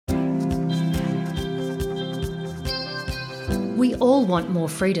We all want more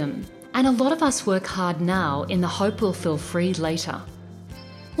freedom, and a lot of us work hard now in the hope we'll feel free later.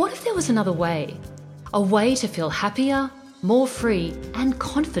 What if there was another way? A way to feel happier, more free, and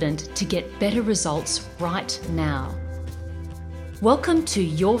confident to get better results right now. Welcome to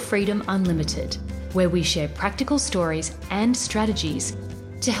Your Freedom Unlimited, where we share practical stories and strategies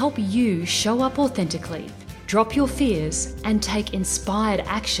to help you show up authentically, drop your fears, and take inspired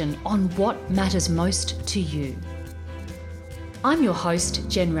action on what matters most to you. I'm your host,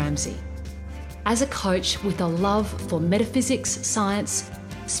 Jen Ramsey. As a coach with a love for metaphysics, science,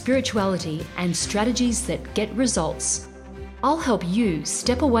 spirituality, and strategies that get results, I'll help you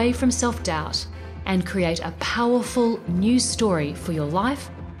step away from self-doubt and create a powerful new story for your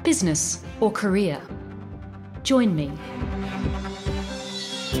life, business, or career. Join me.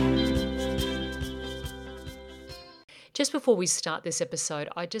 Just before we start this episode,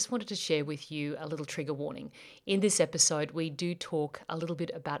 I just wanted to share with you a little trigger warning. In this episode, we do talk a little bit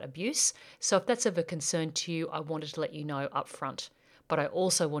about abuse. So if that's of a concern to you, I wanted to let you know up front. But I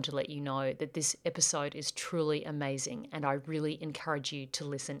also want to let you know that this episode is truly amazing and I really encourage you to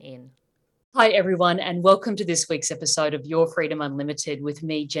listen in. Hi, everyone, and welcome to this week's episode of Your Freedom Unlimited with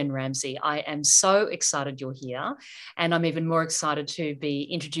me, Jen Ramsey. I am so excited you're here, and I'm even more excited to be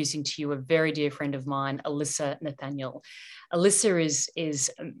introducing to you a very dear friend of mine, Alyssa Nathaniel. Alyssa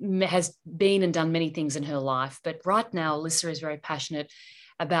has been and done many things in her life, but right now, Alyssa is very passionate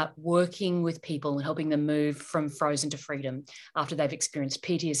about working with people and helping them move from frozen to freedom after they've experienced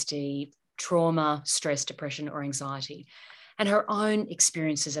PTSD, trauma, stress, depression, or anxiety. And her own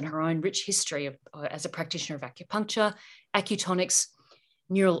experiences and her own rich history as a practitioner of acupuncture, acutonics,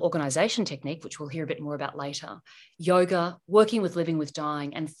 neural organization technique, which we'll hear a bit more about later, yoga, working with living with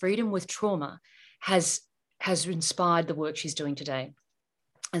dying, and freedom with trauma has inspired the work she's doing today.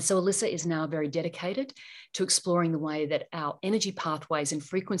 And so Alyssa is now very dedicated to exploring the way that our energy pathways and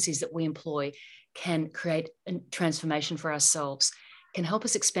frequencies that we employ can create a transformation for ourselves, can help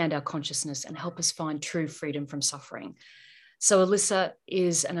us expand our consciousness and help us find true freedom from suffering. So Alyssa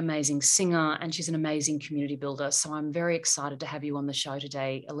is an amazing singer and she's an amazing community builder. So I'm very excited to have you on the show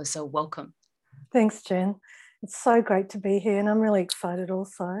today. Alyssa, welcome. Thanks, Jen. It's so great to be here and I'm really excited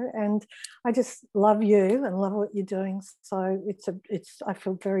also. And I just love you and love what you're doing. So I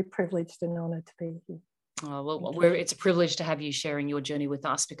feel very privileged and honoured to be here. Oh, well, it's a privilege to have you sharing your journey with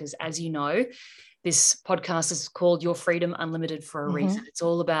us because, as you know, this podcast is called Your Freedom Unlimited for a reason. It's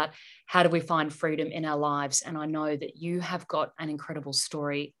all about how do we find freedom in our lives. And I know that you have got an incredible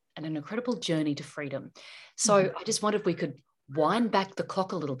story and an incredible journey to freedom. So I just wondered if we could wind back the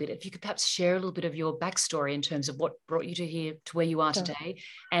clock a little bit. If you could perhaps share a little bit of your backstory in terms of what brought you to where you are today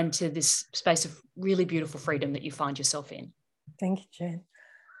and to this space of really beautiful freedom that you find yourself in. Thank you, Jen.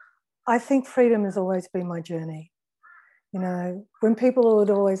 I think freedom has always been my journey. You know, when people would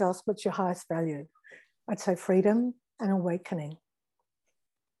always ask, what's your highest value? I'd say freedom and awakening.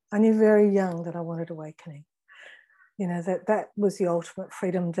 I knew very young that I wanted awakening. You know, that was the ultimate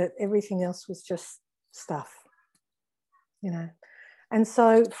freedom, that everything else was just stuff, you know. And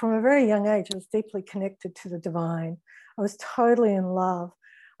so from a very young age, I was deeply connected to the divine. I was totally in love.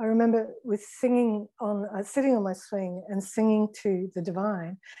 I remember sitting on my swing and singing to the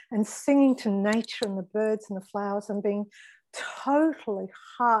divine and singing to nature and the birds and the flowers and being totally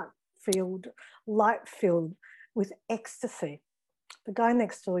heart-filled, light-filled with ecstasy. The guy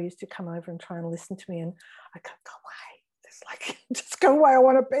next door used to come over and try and listen to me and I go away. It's like, just go away. I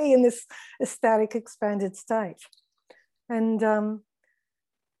want to be in this ecstatic, expanded state. And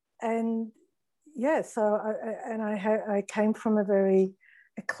yeah, so I came from a very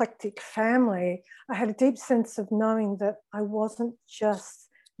eclectic family. I had a deep sense of knowing that I wasn't just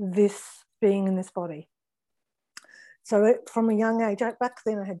this being in this body. So from a young age, back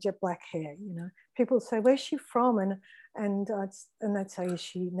then I had jet black hair, you know. People would say, where's she from? And they'd say, is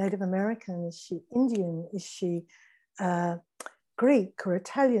she Native American? Is she Indian? Is she Greek or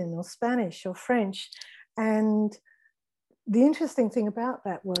Italian or Spanish or French? And the interesting thing about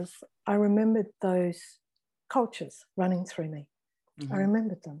that was I remembered those cultures running through me. I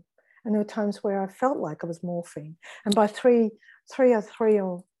remembered them. And there were times where I felt like I was morphine. And by three or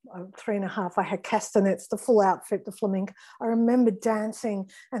 3.5, I had castanets, the full outfit, the flamenco. I remember dancing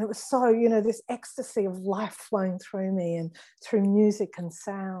and it was so, you know, this ecstasy of life flowing through me and through music and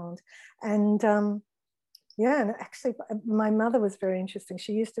sound. And yeah, and actually my mother was very interesting.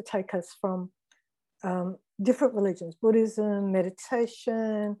 She used to take us from different religions, Buddhism,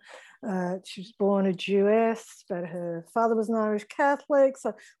 meditation. She was born a Jewess, but her father was an Irish Catholic.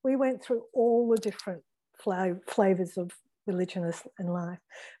 So we went through all the different flavors of religion in life.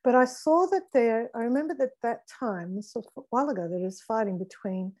 But I saw that I remember that time, this was a while ago, there was fighting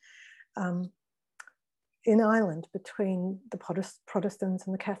between, in Ireland, between the Protestants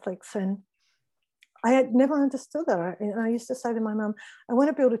and the Catholics. And I had never understood that. I used to say to my mum, I want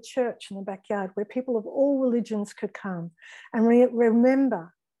to build a church in the backyard where people of all religions could come and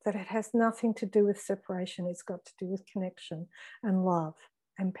remember that it has nothing to do with separation. It's got to do with connection and love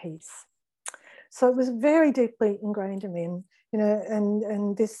and peace. So it was very deeply ingrained in me. And,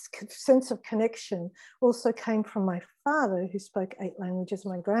 and this sense of connection also came from my father, who spoke 8 languages.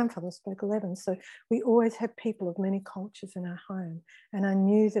 My grandfather spoke 11. So we always had people of many cultures in our home. And I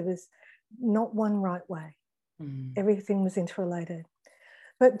knew there was not one right way. Everything was interrelated.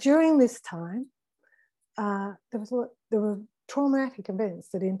 But during this time, there were traumatic events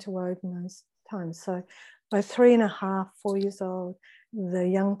that interwove in those times. So by 3.5, 4 years old, the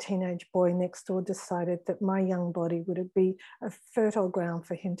young teenage boy next door decided that my young body would be a fertile ground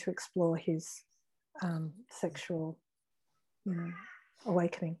for him to explore his sexual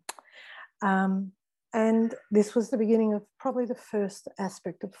awakening. And this was the beginning of probably the first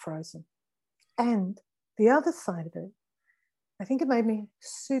aspect of Frozen. And the other side of it, I think it made me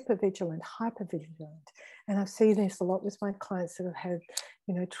super vigilant, hyper vigilant. And I've seen this a lot with my clients that have had,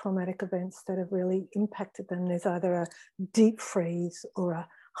 traumatic events that have really impacted them. There's either a deep freeze or a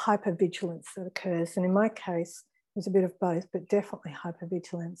hyper vigilance that occurs. And in my case, it was a bit of both, but definitely hyper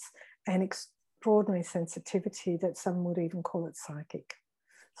vigilance and extraordinary sensitivity that some would even call it psychic.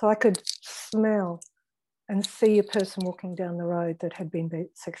 So I could smell and see a person walking down the road that had been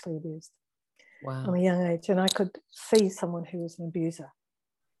sexually abused. Wow. From a young age, and I could see someone who was an abuser.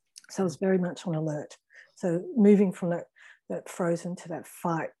 So I was very much on alert. So moving from that frozen to that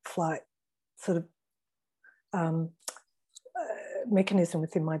fight, flight sort of mechanism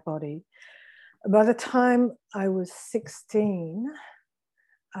within my body. By the time I was 16,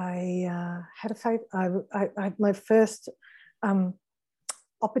 I had my first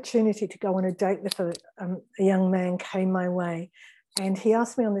opportunity to go on a date with a young man came my way. And he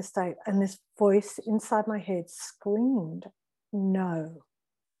asked me on this date, and this voice inside my head screamed, no.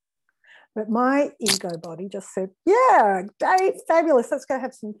 But my ego body just said, yeah, date, fabulous, let's go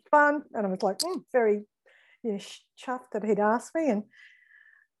have some fun. And I was like, very chuffed that he'd asked me. And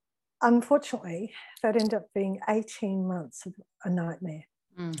unfortunately, that ended up being 18 months of a nightmare.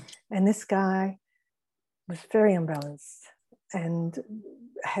 And this guy was very unbalanced and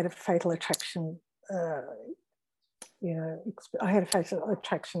had a fatal attraction I had a fatal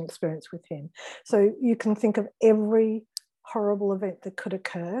attraction experience with him. So you can think of every horrible event that could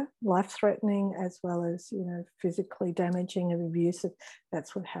occur, life-threatening as well as, physically damaging and abusive.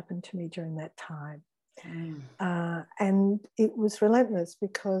 That's what happened to me during that time. And it was relentless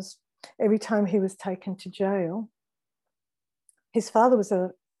because every time he was taken to jail, his father was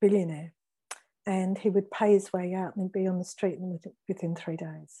a billionaire and he would pay his way out and he'd be on the street within 3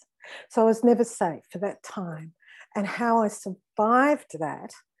 days. So I was never safe for that time. And how I survived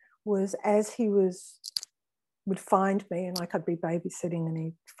that was as he would find me, and I'd be babysitting, and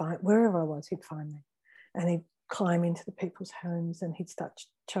he'd find wherever I was, he'd find me, and he'd climb into the people's homes, and he'd start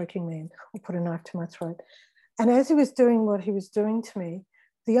choking me or put a knife to my throat. And as he was doing what he was doing to me,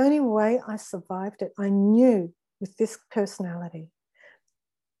 the only way I survived it, I knew with this personality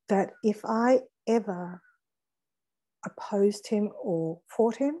that if I ever opposed him or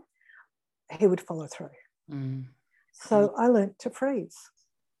fought him, he would follow through. So I learned to freeze.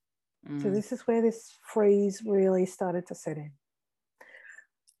 So this is where this freeze really started to set in.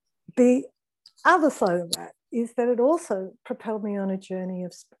 The other side of that is that it also propelled me on a journey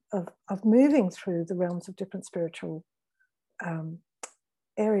of moving through the realms of different spiritual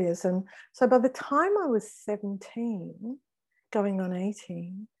areas. And so by the time I was 17, going on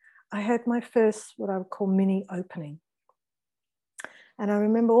 18, I had my first, what I would call mini opening. And I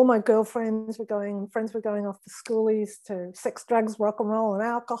remember all my girlfriends were going, friends were going off to schoolies, to sex, drugs, rock and roll and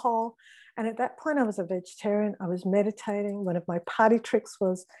alcohol. And at that point I was a vegetarian, I was meditating. One of my party tricks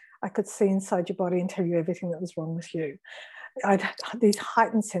was I could see inside your body and tell you everything that was wrong with you. I'd had these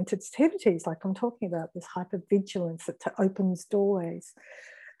heightened sensitivities, like I'm talking about, this hypervigilance that opens doorways.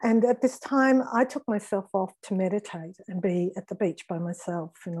 And at this time, I took myself off to meditate and be at the beach by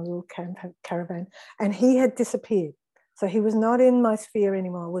myself in a little caravan. And he had disappeared. So he was not in my sphere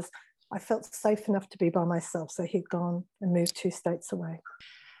anymore. I felt safe enough to be by myself. So he'd gone and moved 2 states away.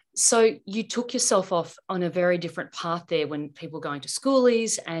 So you took yourself off on a very different path there when people were going to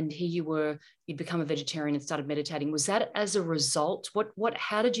schoolies, and here you'd become a vegetarian and started meditating. Was that as a result?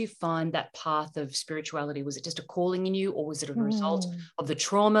 How did you find that path of spirituality? Was it just a calling in you, or was it a result of the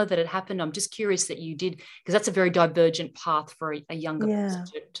trauma that had happened? I'm just curious that you did, because that's a very divergent path for a younger person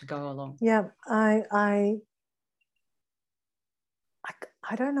to go along. Yeah, I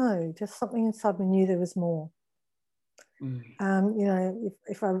don't know, just something inside me knew there was more. You know,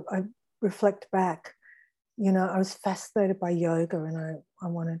 if I reflect back, you know, I was fascinated by yoga, and I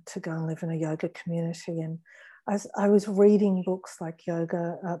wanted to go and live in a yoga community. And I was reading books like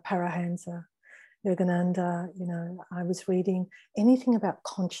Yoga, Paramahansa, Yogananda, you know, I was reading anything about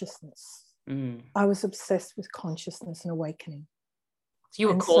consciousness. I was obsessed with consciousness and awakening. So you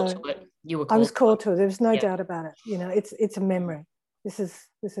were called to it. I was called to it. There's no doubt about it. You know, it's a memory. This is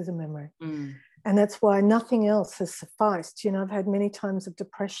a memory. And that's why nothing else has sufficed. You know, I've had many times of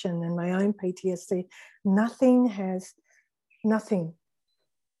depression and my own PTSD. Nothing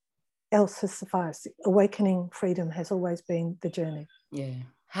else has sufficed. Awakening freedom has always been the journey. Yeah.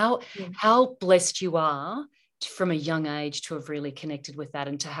 How blessed you are from a young age to have really connected with that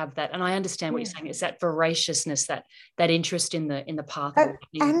and to have that. And I understand what you're saying. It's that voraciousness, that interest in the path. And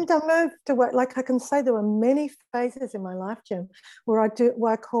I moved away. Like I can say there were many phases in my life, Jim, where I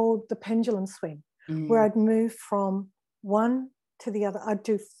called the pendulum swing, where I'd move from one to the other. I'd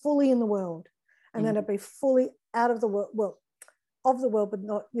do fully in the world, and then I'd be fully out of the world. Well, of the world, but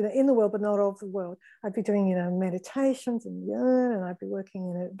not, you know, in the world, but not of the world. I'd be doing, you know, meditations and I'd be working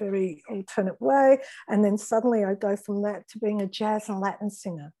in a very alternate way. And then suddenly I'd go from that to being a jazz and Latin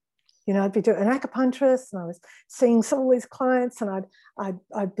singer. You know, I'd be doing an acupuncturist, and I was seeing some of these clients, and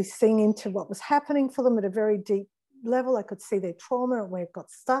I'd be seeing into what was happening for them at a very deep level. I could see their trauma and where it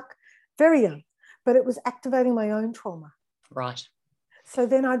got stuck. Very young, but it was activating my own trauma. Right. So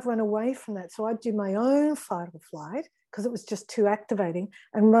then I'd run away from that. So I'd do my own fight or flight because it was just too activating,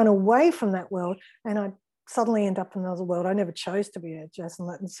 and run away from that world. And I'd suddenly end up in another world. I never chose to be a jazz and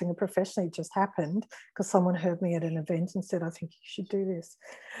Latin singer professionally. It just happened because someone heard me at an event and said, I think you should do this.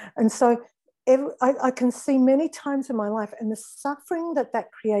 And so I can see many times in my life, and the suffering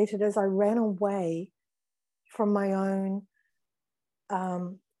that created as I ran away from my own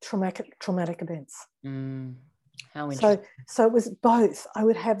traumatic events. How interesting. So it was both. I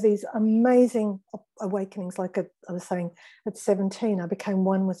would have these amazing awakenings, like I was saying, at 17, I became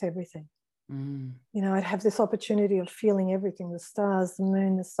one with everything. You know, I'd have this opportunity of feeling everything, the stars, the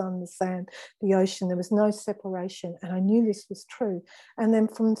moon, the sun, the sand, the ocean. There was no separation, and I knew this was true. And then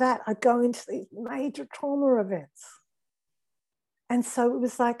from that, I'd go into these major trauma events. And so it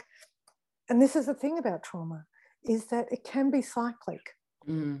was like, and this is the thing about trauma, is that it can be cyclic.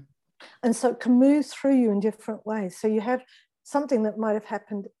 And so it can move through you in different ways. So you have something that might have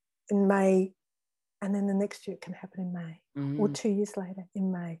happened in May, and then the next year it can happen in May, or 2 years later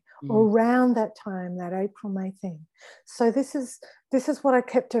in May, or around that time, that April, May thing. So this is what I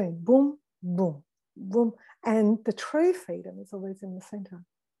kept doing. Boom, boom, boom. And the true freedom is always in the center.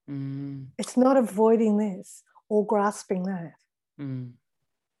 It's not avoiding this or grasping that.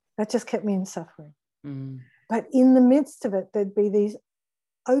 That just kept me in suffering. But in the midst of it, there'd be these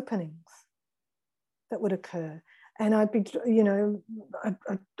openings that would occur, and I'd be, you know,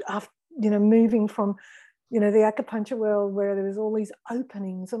 after, you know, moving from, you know, the acupuncture world where there was all these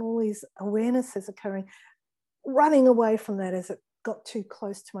openings and all these awarenesses occurring, running away from that as it got too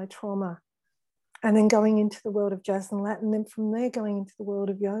close to my trauma, and then going into the world of jazz and Latin, then from there going into the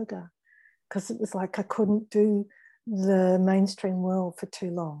world of yoga, because it was like I couldn't do the mainstream world for too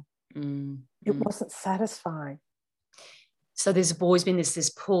long. It wasn't satisfying. So there's always been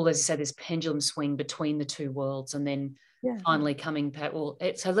this pull, as you say, this pendulum swing between the two worlds, and then finally coming back. Well,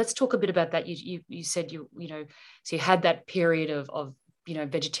 so let's talk a bit about that. You said you know, so you had that period of you know,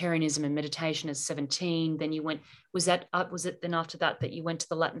 vegetarianism and meditation at 17. Then you went. Was it then after that you went to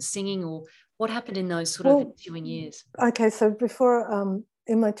the Latin singing, or what happened in those sort of ensuing years? Okay, so before,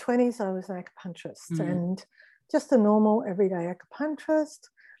 in my 20s, I was an acupuncturist, and just a normal everyday acupuncturist.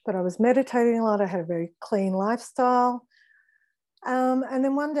 But I was meditating a lot. I had a very clean lifestyle. And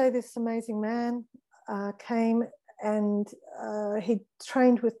then one day this amazing man came, and he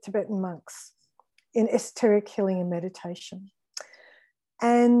trained with Tibetan monks in esoteric healing and meditation.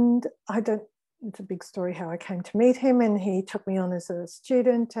 And it's a big story how I came to meet him, and he took me on as a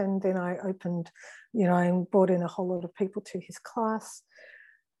student, and then I opened, you know, I brought in a whole lot of people to his classes.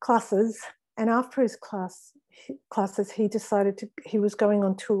 And after his classes, he decided he was going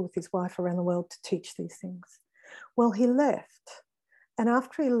on tour with his wife around the world to teach these things. Well, he left. And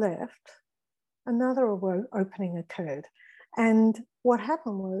after he left, another opening occurred. And what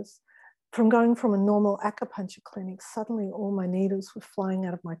happened was, from going from a normal acupuncture clinic, suddenly all my needles were flying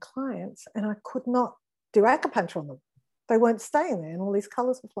out of my clients and I could not do acupuncture on them. They weren't staying there and all these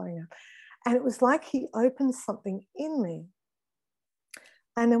colors were flying out. And it was like he opened something in me.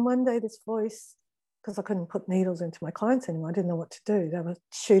 And then one day this voice, because I couldn't put needles into my clients anymore, I didn't know what to do. They were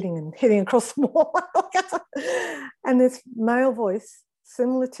shooting and hitting across the wall. And this male voice,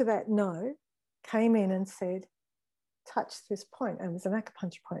 similar to that no, came in and said, touch this point. And it was an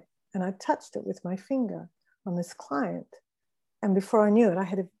acupuncture point. And I touched it with my finger on this client. And before I knew it, I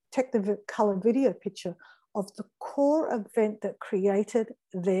had a Technicolor video picture of the core event that created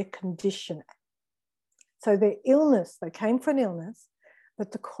their condition. So their illness, they came for an illness,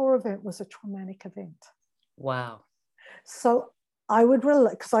 but the core event was a traumatic event. Wow. So I would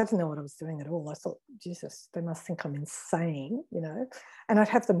relate, because I didn't know what I was doing at all. I thought, Jesus, they must think I'm insane, you know. And I'd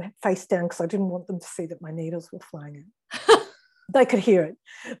have them face down because I didn't want them to see that my needles were flying out. They could hear it.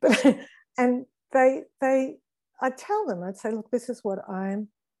 But, and I'd tell them, I'd say, look, this is what I'm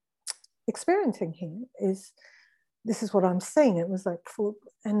experiencing here, this is what I'm seeing. It was like full,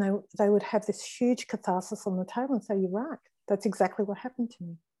 and they would have this huge catharsis on the table and say, you're right. That's exactly what happened to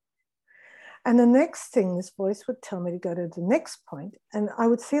me. And the next thing, this voice would tell me to go to the next point, and I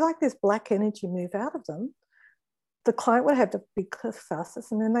would see like this black energy move out of them. The client would have the big catharsis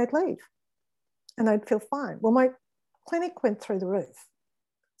and then they'd leave and they'd feel fine. Well, my clinic went through the roof.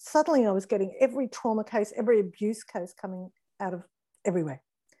 Suddenly I was getting every trauma case, every abuse case coming out of everywhere.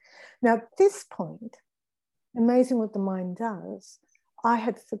 Now, at this point, amazing what the mind does, I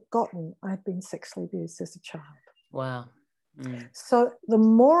had forgotten I had been sexually abused as a child. Wow. Mm. So the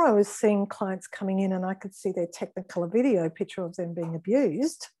more I was seeing clients coming in and I could see their Technicolor video picture of them being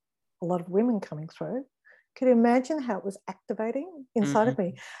abused, a lot of women coming through, could you imagine how it was activating inside of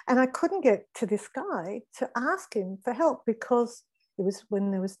me? And I couldn't get to this guy to ask him for help because it was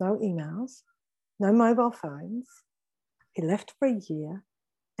when there was no emails, no mobile phones. He left for a year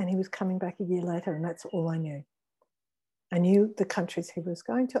and he was coming back a year later, and that's all I knew. I knew the countries he was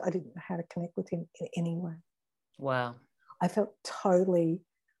going to. I didn't know how to connect with him in any way. Wow. I felt totally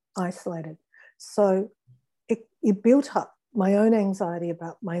isolated. So it built up. My own anxiety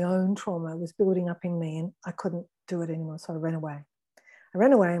about my own trauma was building up in me, and I couldn't do it anymore. So I ran away. I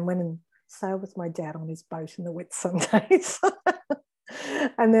ran away and went and sailed with my dad on his boat in the wet Sundays.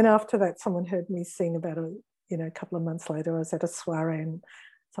 And then after that, someone heard me sing about a couple of months later. I was at a soiree and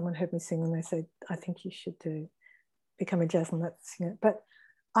someone heard me sing and they said, I think you should become a jazz and singer. But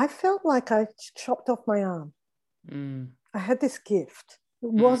I felt like I chopped off my arm. Mm. I had this gift.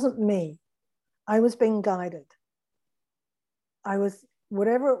 It wasn't me. I was being guided.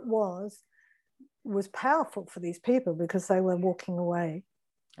 Whatever it was powerful for these people because they were walking away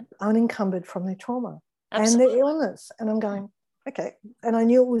unencumbered from their trauma. Absolutely. And their illness. And I'm going, okay. And I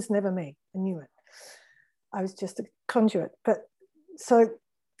knew it was never me. I knew it. I was just a conduit. But so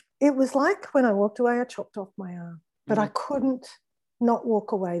it was like when I walked away, I chopped off my arm, but I couldn't not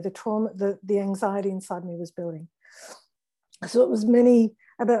walk away. The trauma, the anxiety inside me was building. So it was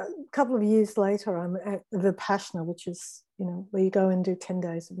about a couple of years later, I'm at Vipassana, which is, where you go and do 10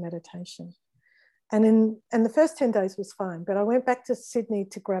 days of meditation. And the first 10 days was fine, but I went back to Sydney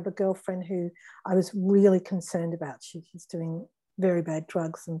to grab a girlfriend who I was really concerned about. She was doing very bad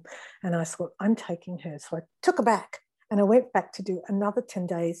drugs, and I thought, I'm taking her. So I took her back and I went back to do another 10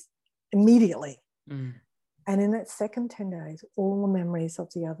 days immediately. And in that second 10 days, all the memories of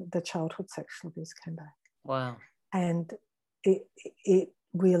the childhood sexual abuse came back. Wow. And it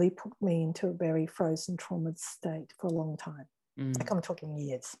really put me into a very frozen trauma state for a long time. Like I'm talking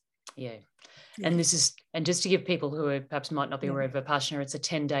years. Yeah. And and just to give people who perhaps might not be aware of Vipassana, it's a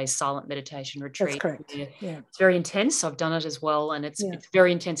 10-day silent meditation retreat. That's correct. Yeah. It's very intense. I've done it as well. And it's a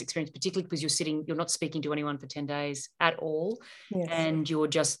very intense experience, particularly because you're not speaking to anyone for 10 days at all. Yes. And you're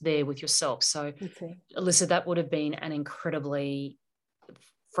just there with yourself. So Alyssa, that would have been an incredibly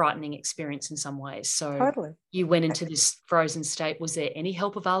frightening experience in some ways. So totally. You went into this frozen state. Was there any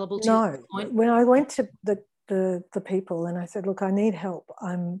help available to you at that point? When I went to the people and I said, look, I need help.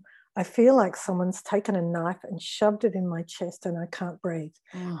 I feel like someone's taken a knife and shoved it in my chest and I can't breathe.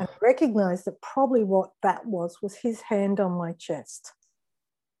 And I recognized that probably what that was his hand on my chest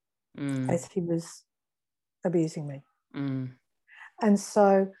as he was abusing me. And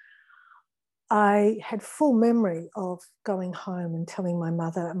so I had full memory of going home and telling my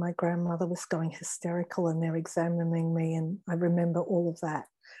mother, and my grandmother was going hysterical and they're examining me, and I remember all of that.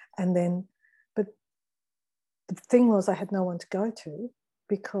 And then, but the thing was I had no one to go to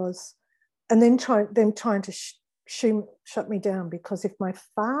because, and then trying to shut me down, because if my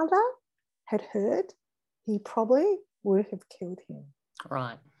father had heard, he probably would have killed him.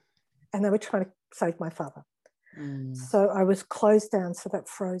 Right. And they were trying to save my father. Mm. So I was closed down, so that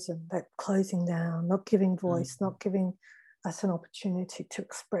frozen, that closing down, not giving voice, not giving us an opportunity to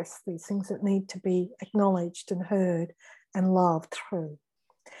express these things that need to be acknowledged and heard and loved through.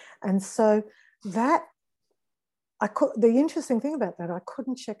 And so that, the interesting thing about that, I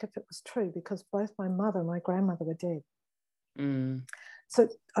couldn't check if it was true because both my mother and my grandmother were dead. Mm. So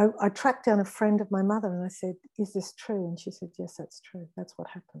I tracked down a friend of my mother and I said, is this true? And she said, yes, that's true. That's what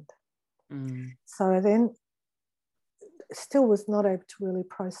happened. Mm. So I then still was not able to really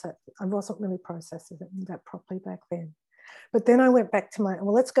process. I wasn't really processing that properly back then. But then I went back to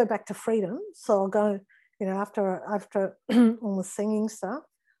well, let's go back to freedom. So I'll go, after all the singing stuff,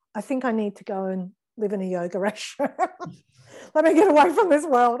 I think I need to go and live in a yoga ashram. Let me get away from this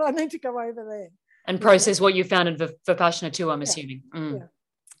world. I need to go over there. And process what you found in Vipassana too, I'm assuming. Mm. Yeah.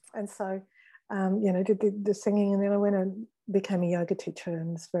 And so, did the singing, and then I went and became a yoga teacher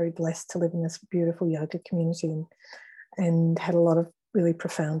and was very blessed to live in this beautiful yoga community and had a lot of really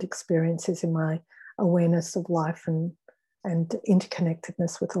profound experiences in my awareness of life and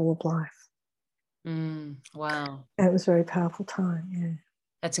interconnectedness with all of life. Wow. And it was a very powerful time, yeah.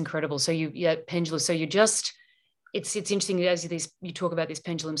 That's incredible. So pendulum. So it's interesting as you talk about these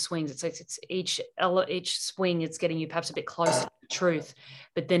pendulum swings. It's each swing, it's getting you perhaps a bit closer to the truth,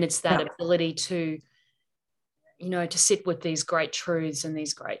 but then it's that ability to, to sit with these great truths and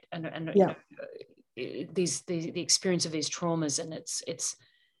these great the experience of these traumas, and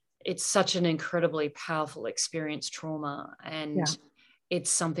it's such an incredibly powerful experience, trauma, and it's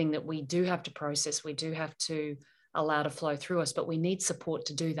something that we do have to process. We do have to allow to flow through us, but we need support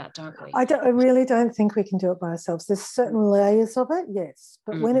to do that, don't we? I really don't think we can do it by ourselves. There's certain layers of it, yes,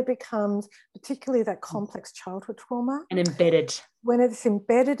 but when it becomes particularly that complex childhood trauma and embedded, when it's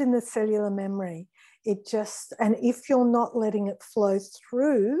embedded in the cellular memory, and if you're not letting it flow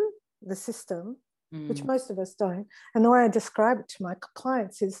through the system, which most of us don't, and the way I describe it to my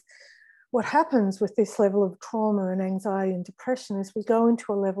clients is what happens with this level of trauma and anxiety and depression is we go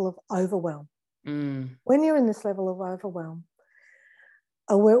into a level of overwhelm. When you're in this level of overwhelm,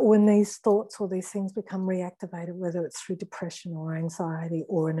 when these thoughts or these things become reactivated, whether it's through depression or anxiety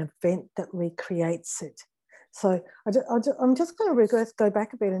or an event that recreates it. So I'm just going to go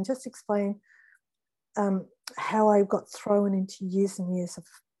back a bit and just explain how I got thrown into years and years of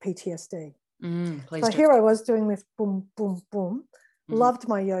PTSD. So here I was doing this boom, boom, boom, loved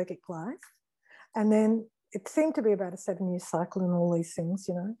my yogic life. And then it seemed to be about a 7-year cycle and all these things,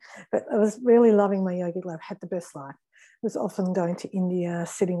 but I was really loving my yogic life, had the best life. I was often going to India,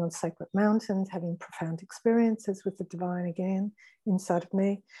 sitting on sacred mountains, having profound experiences with the divine again inside of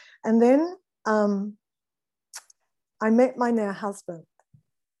me. And then I met my now husband,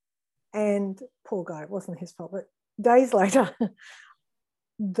 and poor guy, it wasn't his fault, but days later,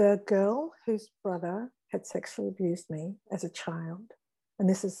 the girl whose brother had sexually abused me as a child, and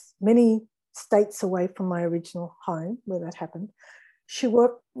this is many states away from my original home where that happened, she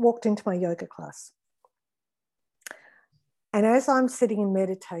walked into my yoga class. And as I'm sitting in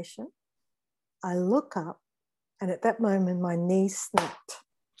meditation, I look up, and at that moment, my knee snapped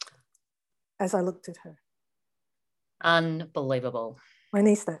as I looked at her. Unbelievable. My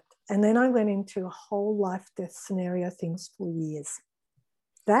knee snapped. And then I went into a whole life-death scenario things for years.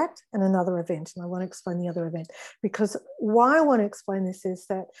 That and another event, and I want to explain the other event, because why I want to explain this is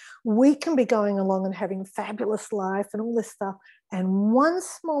that we can be going along and having a fabulous life and all this stuff, and one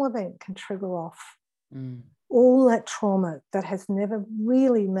small event can trigger off all that trauma that has never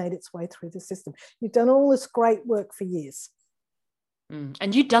really made its way through the system. You've done all this great work for years.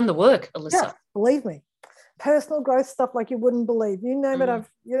 And you've done the work, Alyssa. Yeah, believe me. Personal growth stuff like you wouldn't believe. You name it, I've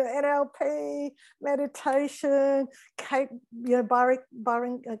NLP, meditation, Kate,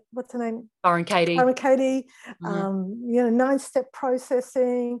 Byron, what's her name? Byron Katie. 9-step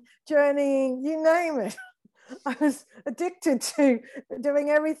processing, journeying, you name it. I was addicted to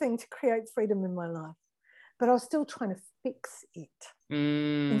doing everything to create freedom in my life. But I was still trying to fix it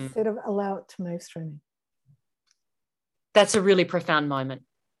instead of allow it to move through me. That's a really profound moment.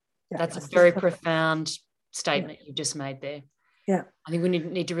 Yeah, that's a very profound statement you just made there. Yeah. I think we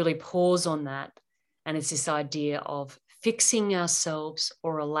need to really pause on that. And it's this idea of fixing ourselves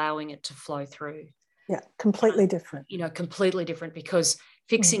or allowing it to flow through. Yeah, completely different. Completely different, because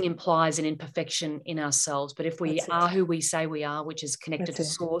fixing implies an imperfection in ourselves. But if we are who we say we are, which is connected to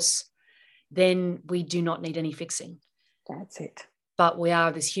source, then we do not need any fixing. That's it. But we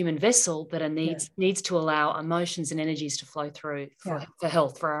are this human vessel that needs to allow emotions and energies to flow through for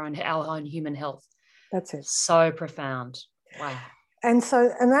health, for our own human health. That's it. So profound. Wow. And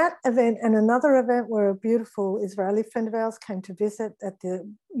so, and that event and another event where a beautiful Israeli friend of ours came to visit at the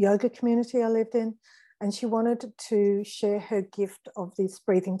yoga community I lived in, and she wanted to share her gift of this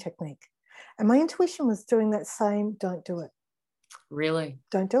breathing technique. And my intuition was doing that same, don't do it. Really?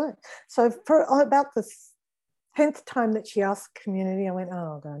 Don't do it. So for about the 10th time that she asked the community, I went, oh,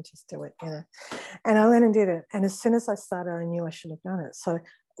 I'll go and just do it, you know. And I went and did it. And as soon as I started, I knew I should have done it. So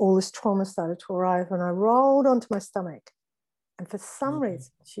all this trauma started to arrive, and I rolled onto my stomach. And for some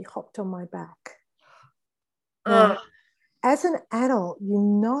reason, she hopped on my back. Now, as an adult, you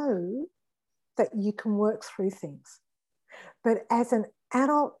know that you can work through things. But as an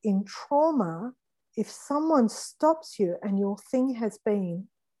adult in trauma, if someone stops you and your thing has been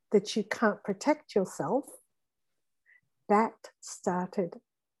that you can't protect yourself, that started,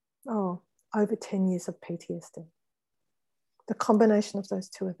 over 10 years of PTSD. The combination of those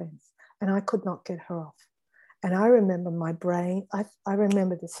two events. And I could not get her off. And I remember my brain, I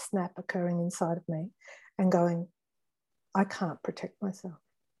remember this snap occurring inside of me and going, I can't protect myself.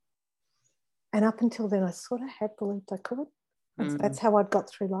 And up until then, I sort of had believed I could. That's how I'd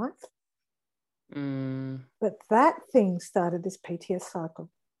got through life. But that thing started this PTS cycle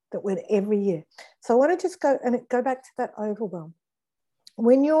that went every year. So I want to just go back to that overwhelm.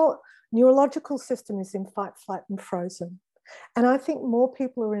 When your neurological system is in fight, flight, and frozen, and I think more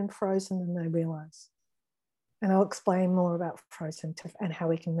people are in frozen than they realize. And I'll explain more about frozen and how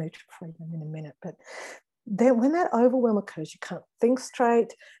we can move to freedom in a minute. But then when that overwhelm occurs, you can't think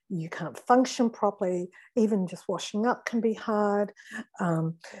straight, you can't function properly, even just washing up can be hard.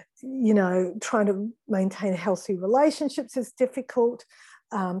 You know, trying to maintain healthy relationships is difficult,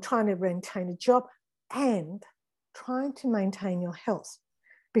 trying to maintain a job, and trying to maintain your health,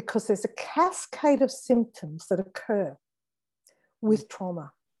 because there's a cascade of symptoms that occur with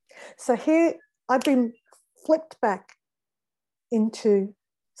trauma. So here I've been flipped back into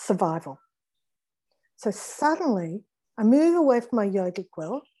survival. So suddenly I move away from my yogic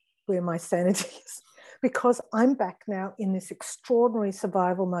world, where my sanity is, because I'm back now in this extraordinary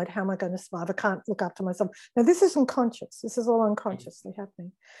survival mode. How am I going to survive? I can't look after myself. Now, this isn't conscious. This is all unconsciously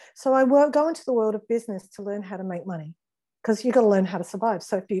happening. So I go into the world of business to learn how to make money, because you've got to learn how to survive.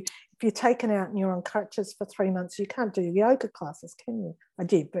 So if you're taken out and you're on crutches for 3 months, you can't do yoga classes, can you? I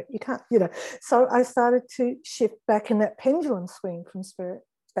did, but you can't, you know. So I started to shift back in that pendulum swing from spirit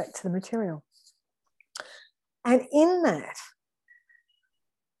back to the material. And in that,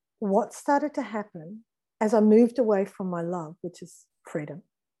 what started to happen as I moved away from my love, which is freedom,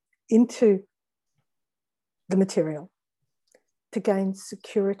 into the material to gain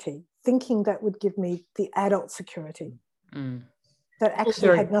security, thinking that would give me the adult security that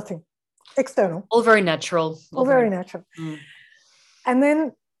actually had nothing external. All very natural. All very natural. And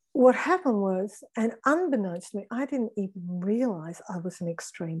then what happened was, and unbeknownst to me, I didn't even realize I was in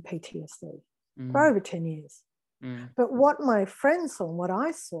extreme PTSD for over 10 years. But what my friends saw and what I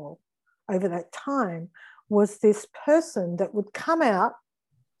saw over that time was this person that would come out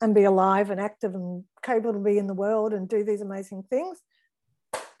and be alive and active and capable to be in the world and do these amazing things,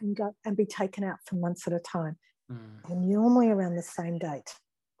 and go and be taken out for months at a time, and normally around the same date.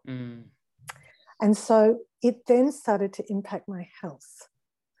 And so it then started to impact my health.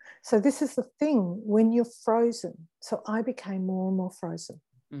 So this is the thing, when you're frozen. So I became more and more frozen.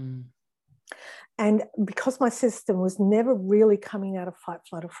 And because my system was never really coming out of fight,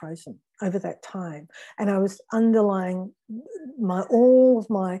 flight, or frozen over that time, and I was underlying all of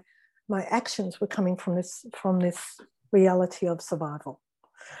my actions were coming from this reality of survival.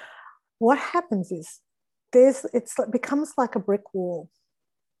 What happens is it becomes like a brick wall.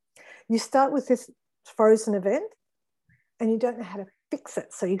 You start with this frozen event, and you don't know how to fix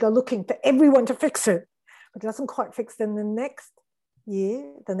it, so you go looking for everyone to fix it, but it doesn't quite fix it. Then the next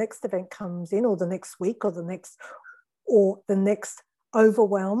year, the next event comes in, or the next week, or the next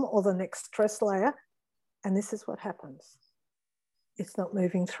overwhelm, or the next stress layer, and this is what happens. It's not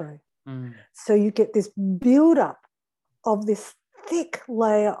moving through. So you get this build-up of this thick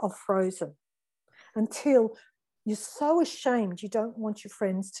layer of frozen until you're so ashamed you don't want your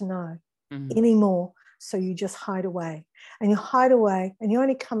friends to know anymore, so you just hide away. And you hide away, and you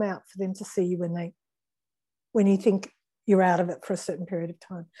only come out for them to see you when you think you're out of it for a certain period of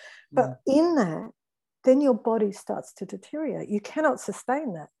time. But in that, then your body starts to deteriorate. You cannot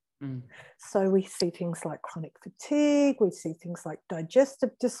sustain that. So we see things like chronic fatigue, we see things like digestive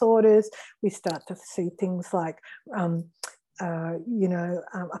disorders, we start to see things like, apart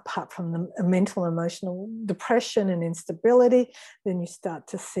from the mental, emotional depression and instability, then you start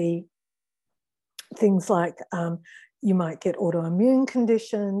to see things like you might get autoimmune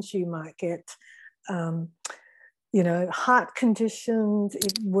conditions, you might get heart conditions,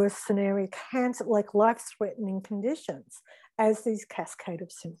 worst scenario, cancer, like life-threatening conditions as these cascade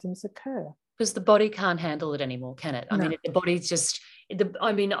of symptoms occur. Because the body can't handle it anymore, can it? I No. mean, the body's just,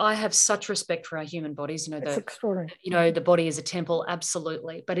 I have such respect for our human bodies. It's extraordinary. The body is a temple,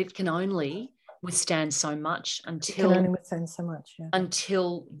 absolutely, but it can only withstand so much until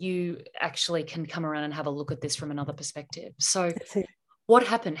you actually can come around and have a look at this from another perspective. So what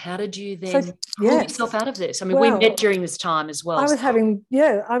happened? How did you then pull yourself out of this? I mean, we met during this time as well. I was having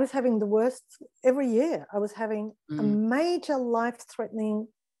the worst every year. I was having a major life-threatening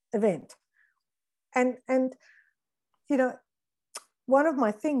event. And one of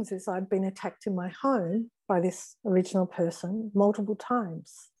my things is I'd been attacked in my home by this original person multiple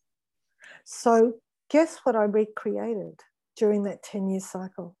times. So guess what I recreated during that 10-year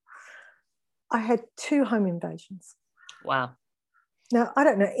cycle? I had 2 home invasions. Wow. Now, I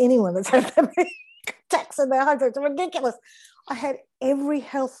don't know anyone that's had that many attacks in their home. It's ridiculous. I had every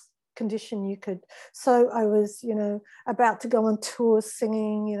health condition you could. So I was, about to go on tour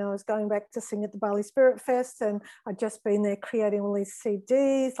singing. I was going back to sing at the Bali Spirit Fest, and I'd just been there creating all these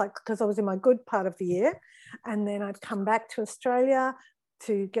CDs, because I was in my good part of the year. And then I'd come back to Australia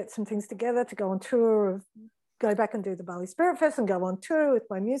to get some things together to go on tour, go back and do the Bali Spirit Fest and go on tour with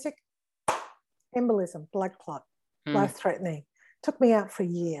my music. Embolism, blood clot, life-threatening. Took me out for a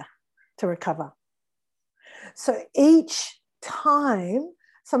year to recover. So each time,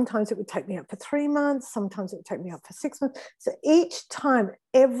 sometimes it would take me up for 3 months, sometimes it would take me up for 6 months. So each time,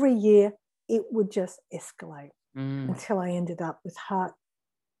 every year, it would just escalate until I ended up with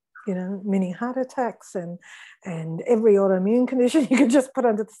many heart attacks and every autoimmune condition you could just put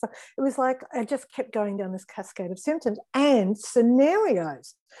under the sun. It was like I just kept going down this cascade of symptoms and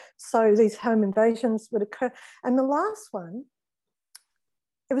scenarios. So these home invasions would occur. And the last one,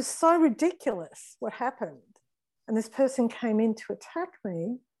 it was so ridiculous what happened. And this person came in to attack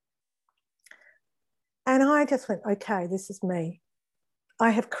me. And I just went, okay, this is me.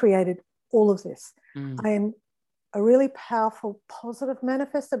 I have created all of this. I am a really powerful positive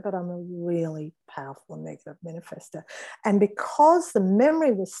manifester, but I'm a really powerful negative manifester. And because the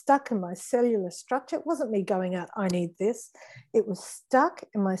memory was stuck in my cellular structure, it wasn't me going out, I need this. It was stuck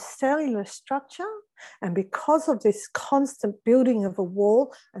in my cellular structure. And because of this constant building of a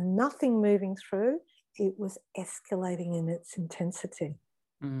wall and nothing moving through, it was escalating in its intensity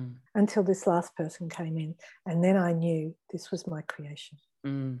until this last person came in. And then I knew this was my creation.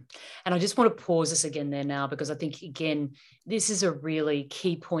 And I just want to pause this again there now, because I think, again, this is a really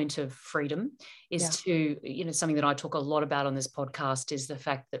key point of freedom, to, something that I talk a lot about on this podcast is the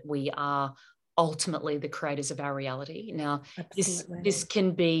fact that we are ultimately the creators of our reality. Now, this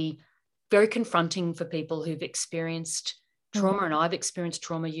can be very confronting for people who've experienced trauma, and I've experienced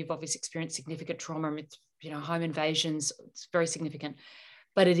trauma. You've obviously experienced significant trauma. It's, home invasions, it's very significant.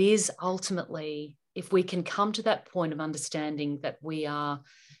 But it is ultimately, if we can come to that point of understanding that we are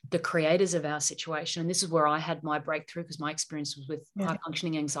the creators of our situation, and this is where I had my breakthrough, because my experience was with high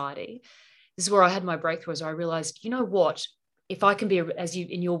functioning anxiety. This is where I had my breakthrough, as I realized, you know what, if I can be,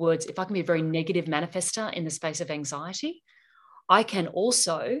 in your words, if I can be a very negative manifester in the space of anxiety, I can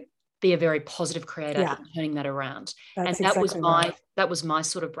also be a very positive creator in turning that around. And that was my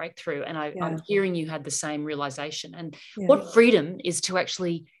sort of breakthrough. And I'm hearing you had the same realization. And what freedom is to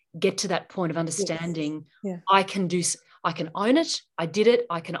actually get to that point of understanding. I can own it. I did it.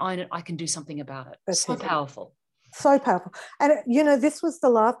 I can own it. I can do something about it. That's so powerful. So powerful. And this was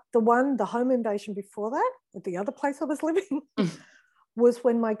the home invasion before that, at the other place I was living, was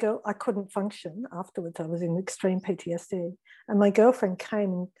when I couldn't function afterwards. I was in extreme PTSD. And my girlfriend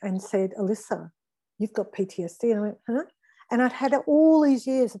came and said, Alyssa, you've got PTSD. And I went, huh? And I'd had all these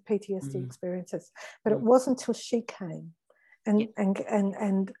years of PTSD experiences, but it wasn't until she came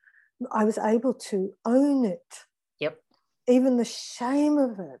and I was able to own it. Yep. Even the shame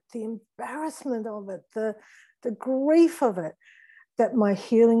of it, the embarrassment of it, the grief of it, that my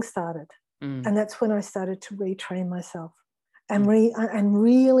healing started. And that's when I started to retrain myself and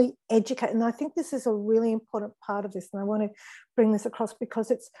really educate. And I think this is a really important part of this. And I want to bring this across,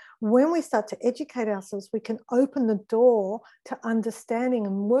 because it's when we start to educate ourselves, we can open the door to understanding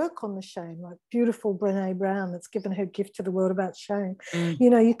and work on the shame, like beautiful Brene Brown that's given her gift to the world about shame.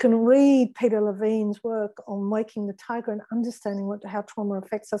 You can read Peter Levine's work on Waking the Tiger and understanding how trauma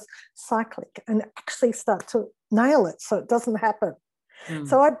affects us cyclic, and actually start to nail it so it doesn't happen.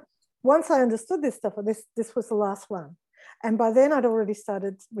 So once I understood this stuff, this was the last one. And by then I'd already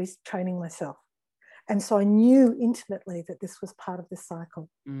started retraining myself. And so I knew intimately that this was part of this cycle.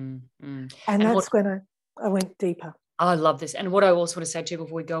 And that's when I went deeper. I love this. And what I also want to say too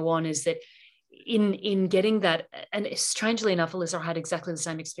before we go on is that in getting that, and strangely enough, Alyssa, I had exactly the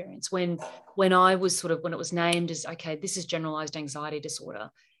same experience when I was sort of, when it was named as, okay, this is generalized anxiety disorder.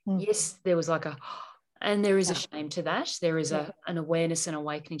 Yes, there was like and there is a shame to that. There is an awareness and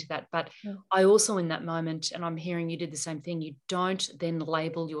awakening to that. But I also, in that moment, and I'm hearing you did the same thing, you don't then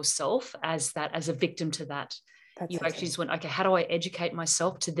label yourself as a victim to that. You actually just went, okay, how do I educate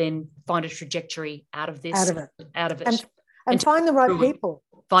myself to then find a trajectory out of this, out of it, and find the right people.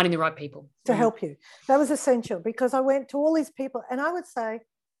 Finding the right people to help you. That was essential, because I went to all these people, and I would say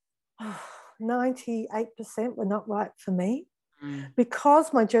 98% were not right for me.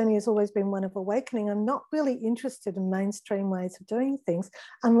 Because my journey has always been one of awakening, I'm not really interested in mainstream ways of doing things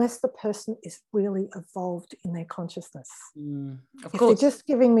unless the person is really evolved in their consciousness. Of course. If they're just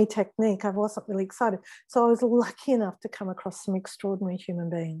giving me technique, I wasn't really excited. So I was lucky enough to come across some extraordinary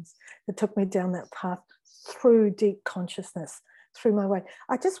human beings that took me down that path through deep consciousness, through my way.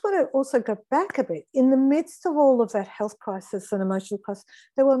 I just want to also go back a bit. In the midst of all of that health crisis and emotional crisis,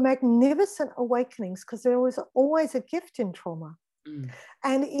 there were magnificent awakenings, because there was always a gift in trauma.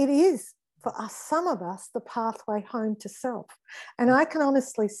 And it is, for us, some of us, the pathway home to self. And I can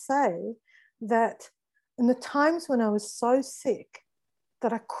honestly say that in the times when I was so sick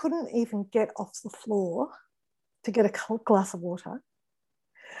that I couldn't even get off the floor to get a glass of water,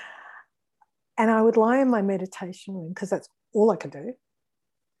 and I would lie in my meditation room, because that's all I could do,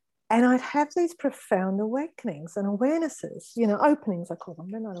 and I'd have these profound awakenings and awarenesses, openings, I call them.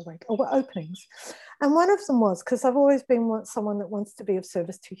 They're not openings. And one of them was, because I've always been someone that wants to be of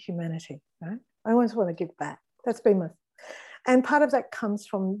service to humanity, right? I always want to give back. That's been and part of that comes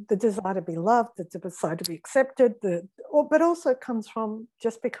from the desire to be loved, the desire to be accepted, but also comes from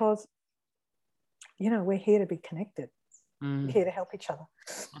just because, we're here to be connected. We're here to help each other.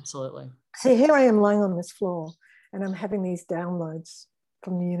 Absolutely. So here I am lying on this floor, and I'm having these downloads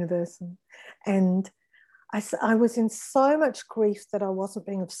from the universe. And I was in so much grief that I wasn't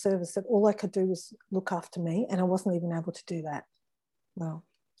being of service, that all I could do was look after me, and I wasn't even able to do that well.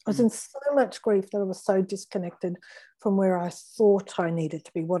 I was in so much grief that I was so disconnected from where I thought I needed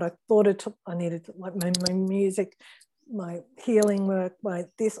to be, what I thought I needed to, like my music, my healing work,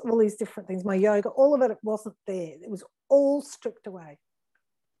 all these different things, my yoga, all of it wasn't there. It was all stripped away.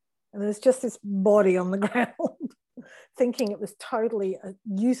 And there's just this body on the ground thinking it was totally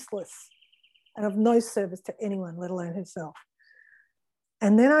useless and of no service to anyone, let alone herself.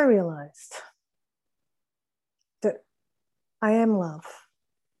 And then I realized that I am love.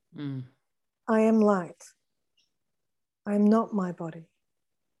 I am light. I am not my body.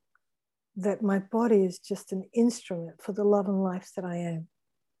 That my body is just an instrument for the love and life that I am.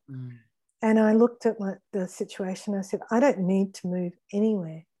 And I looked at the situation. I said, I don't need to move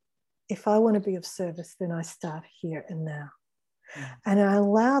anywhere. If I want to be of service, then I start here and now. And I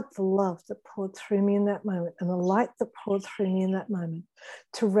allowed the love that poured through me in that moment, and the light that poured through me in that moment,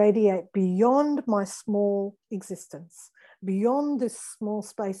 to radiate beyond my small existence, beyond this small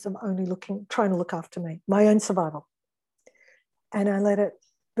space of only trying to look after me, my own survival. And I let it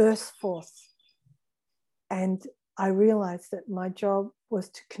burst forth. And I realized that my job was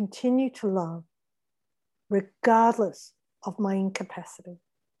to continue to love regardless of my incapacity,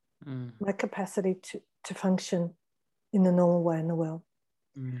 my capacity to function in the normal way in the world.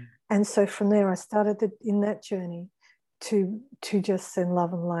 And so from there, I started in that journey to just send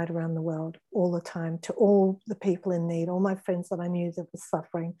love and light around the world all the time, to all the people in need, all my friends that I knew that were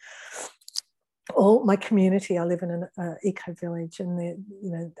suffering, all my community. I live in an eco village,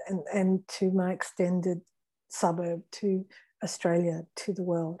 and to my extended suburb, to Australia, to the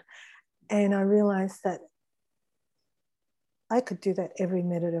world. And I realized that I could do that every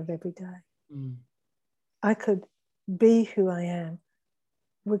minute of every day. I could be who I am,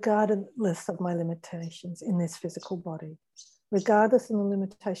 regardless of my limitations in this physical body, regardless of the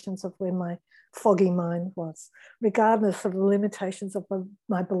limitations of where my foggy mind was, regardless of the limitations of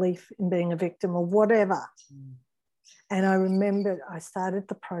my belief in being a victim or whatever. And I remembered I started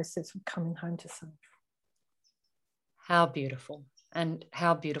the process of coming home to self. How beautiful. And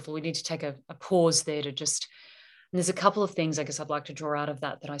how beautiful. We need to take a pause there to just, and there's a couple of things I guess I'd like to draw out of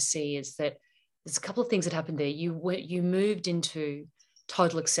that I see, is that there's a couple of things that happened there. You moved into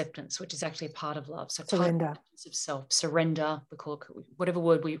total acceptance, which is actually a part of love. So surrender. Total of self, surrender, we call it, whatever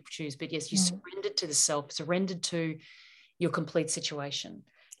word we choose, but yes, you surrendered to the self, surrendered to your complete situation.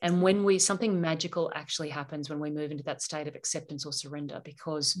 And when something magical actually happens when we move into that state of acceptance or surrender,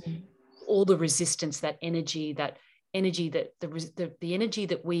 because all the resistance, that energy that the energy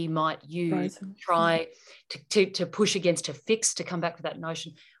that we might use to try to push against, to fix, to come back to that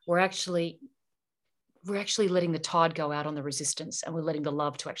notion, we're actually letting the tide go out on the resistance, and we're letting the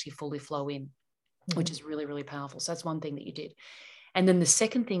love to actually fully flow in. which is really, really powerful. So that's one thing that you did. And then the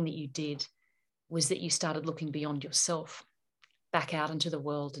second thing that you did was that you started looking beyond yourself, back out into the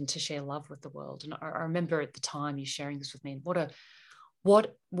world and to share love with the world. And I remember at the time you sharing this with me, and what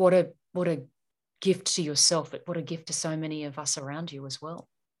a gift to yourself, but what a gift to so many of us around you as well.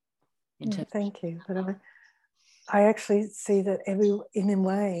 Thank you. But I actually see that in a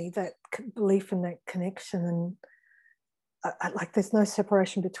way, that belief in that connection, and like there's no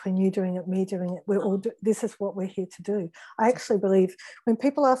separation between you doing it, me doing it. We're all this is what we're here to do. I actually believe when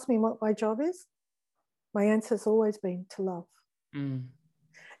people ask me what my job is, my answer has always been to love.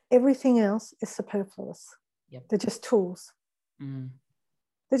 Everything else is superfluous. Yep. They're just tools.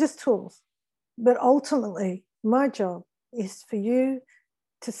 They're just tools. But ultimately, my job is for you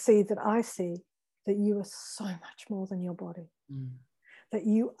to see that I see that you are so much more than your body, that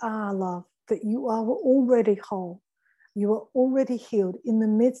you are love, that you are already whole, you are already healed in the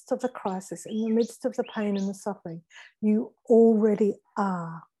midst of the crisis, in the midst of the pain and the suffering. You already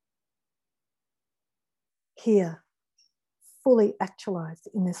are here, fully actualized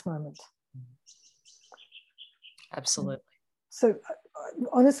in this moment. Absolutely. So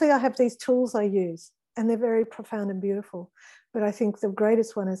honestly, I have these tools I use, and they're very profound and beautiful. But I think the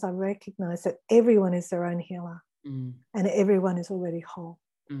greatest one is I recognize that everyone is their own healer, and everyone is already whole.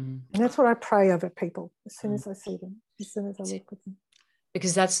 And that's what I pray over people as soon as I see them, as soon as I work with them.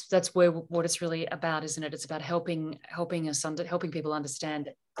 Because that's where what it's really about, isn't it? It's about helping people understand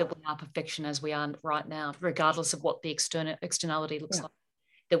that we are perfection as we are right now, regardless of what the externality looks like.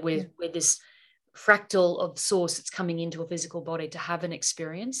 That we're this fractal of source that's coming into a physical body to have an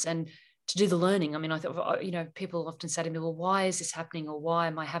experience and to do the learning. I mean, I thought, people often say to me, well, why is this happening, or why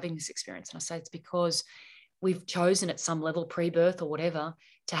am I having this experience? And I say it's because we've chosen at some level, pre-birth or whatever,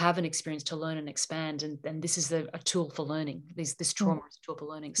 to have an experience, to learn and expand. And this is a tool for learning. This trauma is a tool for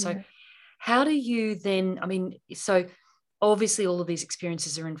learning. So how do you then, so obviously all of these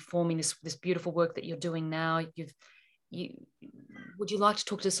experiences are informing this beautiful work that you're doing now. Would you like to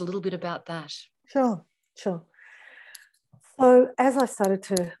talk to us a little bit about that? Sure. So as I started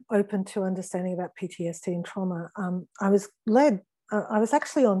to open to understanding about PTSD and trauma, I was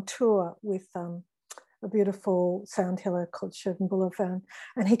actually on tour with a beautiful sound healer called Shervin Bullifan,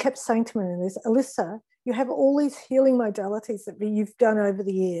 and he kept saying to me, Alyssa, you have all these healing modalities that you've done over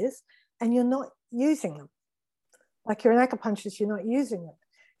the years, and you're not using them. Like you're an acupuncturist, you're not using it.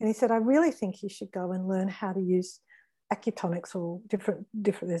 And he said, I really think you should go and learn how to use acutonics or different.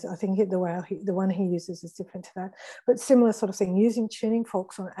 I think the one he uses is different to that, but similar sort of thing, using tuning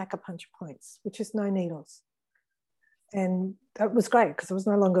forks on acupuncture points, which is no needles. And that was great because I was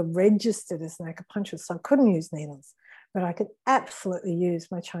no longer registered as an acupuncturist, so I couldn't use needles, but I could absolutely use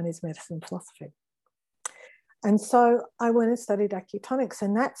my Chinese medicine philosophy. And so I went and studied acutonics,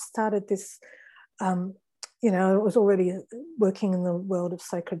 and that started this, I was already working in the world of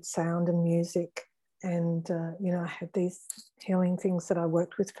sacred sound and music. And, I had these healing things that I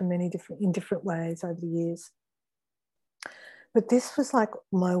worked with for in different ways over the years. But this was like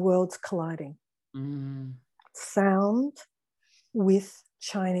my worlds colliding. Sound with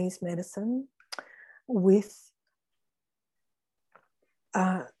Chinese medicine, with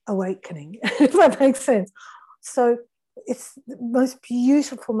awakening, if that makes sense. So it's the most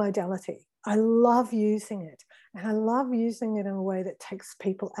beautiful modality. I love using it. And I love using it in a way that takes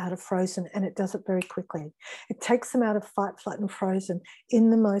people out of frozen, and it does it very quickly. It takes them out of fight, flight, and frozen in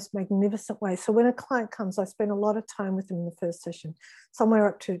the most magnificent way. So when a client comes, I spend a lot of time with them in the first session, somewhere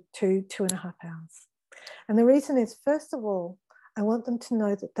up to 2.5 hours. And the reason is, first of all, I want them to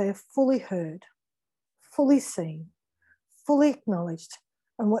know that they are fully heard, fully seen, fully acknowledged,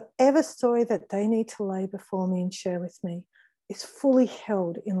 and whatever story that they need to lay before me and share with me is fully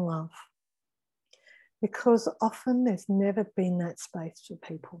held in love. Because often there's never been that space for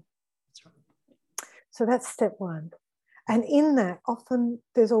people. That's right. So that's step one. And in that, often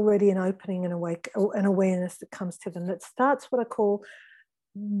there's already an opening and an awareness that comes to them that starts what I call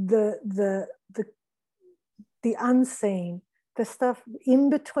the unseen, the stuff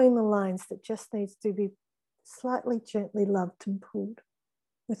in between the lines that just needs to be slightly gently loved and pulled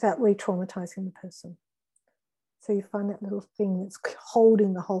without re-traumatizing the person. So you find that little thing that's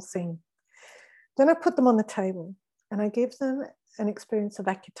holding the whole thing. Then I put them on the table and I give them an experience of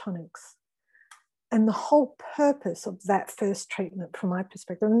acutonics. And the whole purpose of that first treatment, from my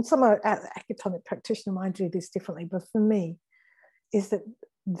perspective, and some acutonic practitioner might do this differently, but for me, is that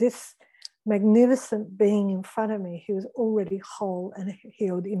this magnificent being in front of me, who is already whole and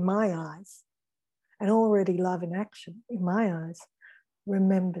healed in my eyes, and already love in action in my eyes,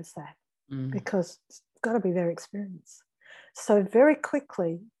 remembers that, because it's got to be their experience. So very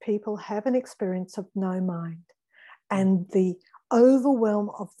quickly, people have an experience of no mind, and the overwhelm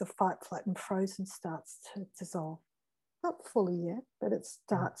of the fight, flight, and frozen starts to dissolve. Not fully yet, but it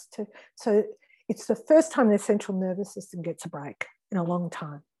starts to. So it's the first time their central nervous system gets a break in a long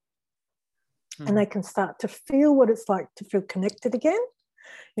time. And they can start to feel what it's like to feel connected again.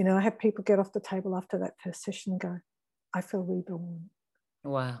 You know, I have people get off the table after that first session and go, I feel reborn.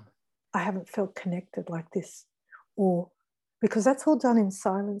 Wow. I haven't felt connected like this. Or because that's all done in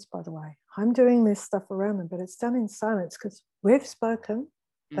silence, by the way. I'm doing this stuff around them, but it's done in silence because we've spoken,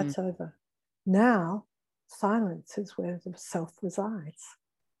 that's over. Now, silence is where the self resides.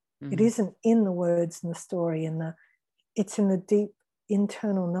 It isn't in the words and the story, it's in the deep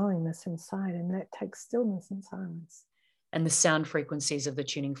internal knowingness inside, and that takes stillness and silence. And the sound frequencies of the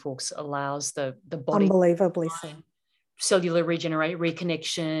tuning forks allows the body, unbelievably so, cellular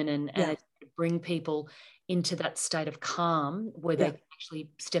reconnection and bring people into that state of calm where they can actually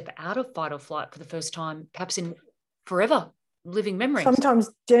step out of fight or flight for the first time, perhaps in forever living memory. Sometimes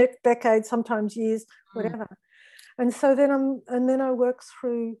decades, sometimes years, whatever. And so then I work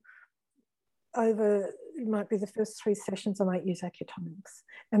through over, it might be the first 3 sessions, I might use acutonics.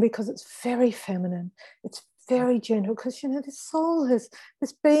 And because it's very feminine, it's very gentle, because, you know, this soul has,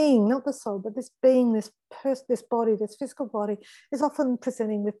 this being, not the soul, but this being, this body, this physical body is often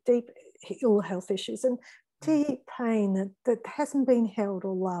presenting with deep ill health issues and deep pain that hasn't been held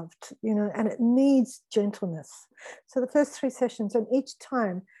or loved, you know, and it needs gentleness. So the first 3 sessions, and each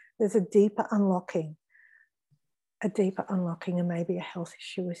time there's a deeper unlocking, and maybe a health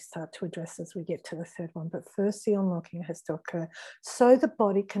issue we start to address as we get to the 3rd one. But first, the unlocking has to occur so the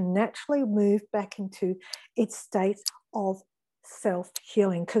body can naturally move back into its state of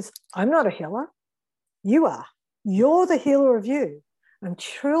self-healing. Because I'm not a healer. You are. You're the healer of you. I'm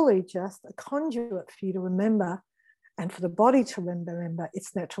truly just a conduit for you to remember and for the body to remember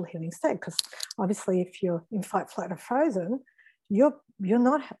its natural healing state. Because obviously, if you're in fight, flight, or frozen, your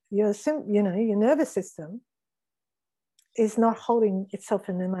nervous system is not holding itself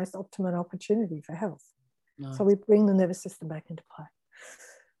in the most optimum opportunity for health. No. So we bring the nervous system back into play.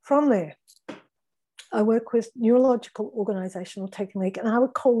 From there, I work with neurological organizational technique, and I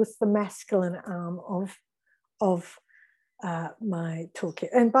would call this the masculine arm of my toolkit.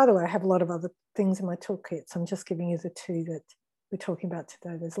 And by the way, I have a lot of other things in my toolkit, so I'm just giving you the 2 that we're talking about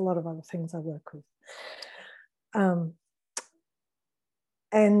today. There's a lot of other things I work with.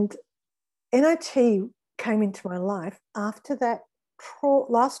 And NOT came into my life after that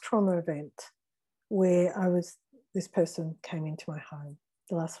last trauma event where this person came into my home,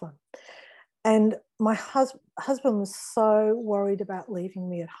 the last one. And my husband was so worried about leaving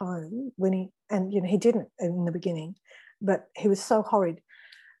me at home he didn't in the beginning, but he was so worried.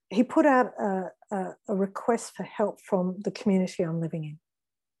 He put out a request for help from the community I'm living in.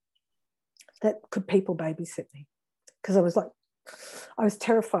 That could people babysit me? Because I was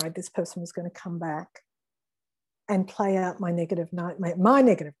terrified this person was going to come back and play out my negative nightmare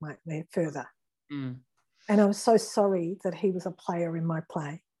further. And I was so sorry that he was a player in my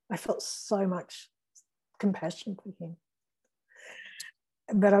play. I felt so much compassion for him.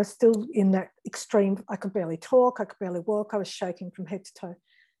 But I was still in that extreme. I could barely talk. I could barely walk. I was shaking from head to toe.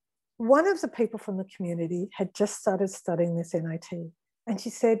 One of the people from the community had just started studying this NOT. And she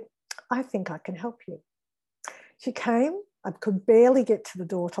said, I think I can help you. She came. I could barely get to the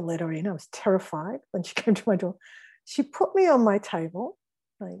door to let her in. I was terrified when she came to my door. She put me on my table,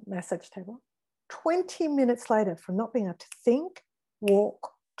 my massage table. 20 minutes later, from not being able to think, walk,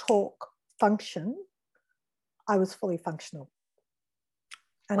 talk, function, I was fully functional.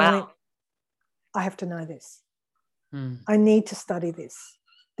 And I went, I have to know this. I need to study this.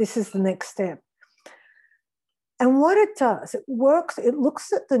 This is the next step. And what it does, it looks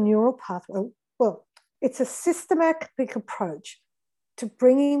at the neural pathway. Well, it's a systematic approach to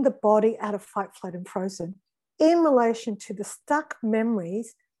bringing the body out of fight, flight, and frozen in relation to the stuck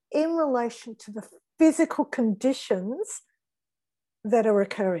memories, in relation to the physical conditions that are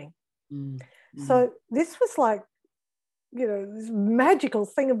occurring. So this was like, you know, this magical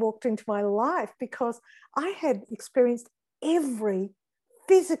thing had walked into my life because I had experienced every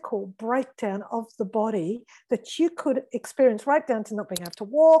physical breakdown of the body that you could experience, right down to not being able to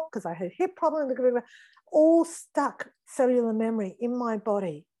walk because I had hip problems, all stuck cellular memory in my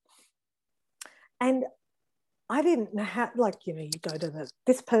body. And I didn't know how, you go to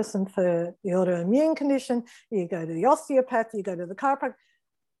this person for the autoimmune condition, you go to the osteopath, you go to the chiropractor,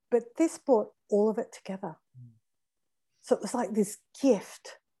 but this brought all of it together. So it was like this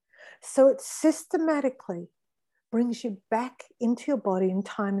gift. So it systematically brings you back into your body in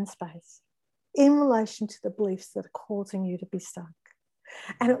time and space. in relation to the beliefs that are causing you to be stuck.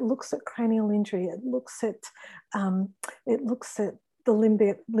 And it looks at cranial injury. It looks at the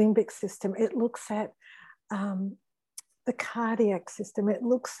limbic system. It looks at the cardiac system. It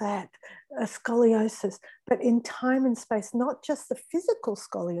looks at scoliosis, but in time and space, not just the physical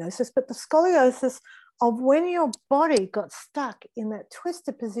scoliosis, but the scoliosis of when your body got stuck in that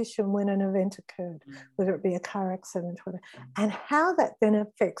twisted position when an event occurred, whether it be a car accident, whatever, and how that then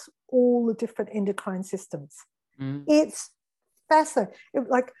affects all the different endocrine systems. It's fascinating.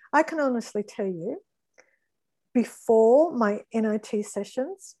 Like, I can honestly tell you, before my NIT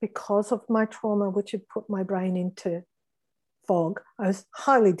sessions, because of my trauma, which had put my brain into fog, I was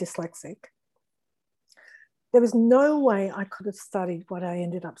highly dyslexic. There was no way I could have studied what I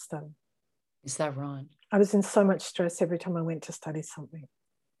ended up studying. Is that right? I was in so much stress every time I went to study something.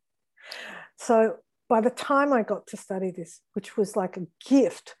 So by the time I got to study this, which was like a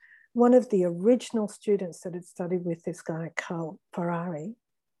gift, one of the original students that had studied with this guy, Carl Ferrari,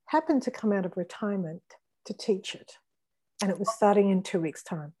 happened to come out of retirement to teach it. And it was starting in 2 weeks'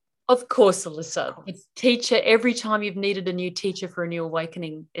 time. Of course, Alyssa. The teacher, every time you've needed a new teacher for a new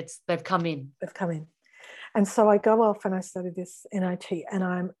awakening, they've come in. They've come in. And so I go off and I study this NIT, and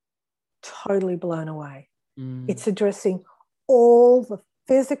I'm totally blown away. It's addressing all the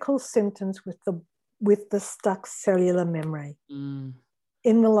physical symptoms with the stuck cellular memory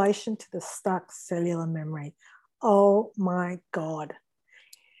in relation to the stuck cellular memory. Oh my God.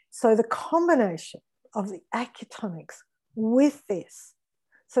 So the combination of the acutonics with this.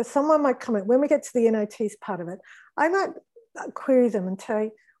 So someone might comment, when we get to the NITs part of it, I might query them and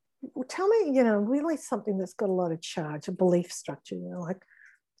say, tell me, really something that's got a lot of charge, a belief structure, like,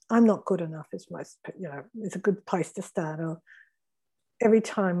 I'm not good enough is most, is a good place to start. Or every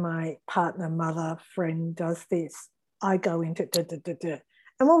time my partner, mother, friend does this, I go into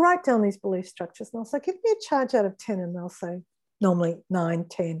and we'll write down these belief structures, and I'll say, give me a charge out of 10, and they'll say normally 9,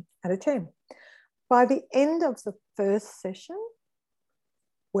 10 out of 10. By the end of the first session,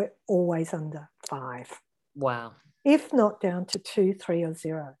 we're always under 5. Wow. If not down to 2, 3, or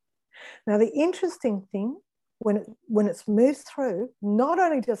 0. Now, the interesting thing, when it's moved through, not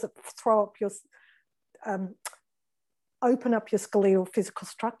only does it throw up your, open up your skeletal physical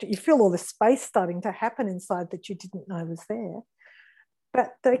structure, you feel all the space starting to happen inside that you didn't know was there,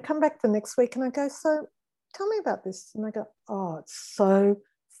 but they come back the next week and I go, so tell me about this. And they go, oh, it's so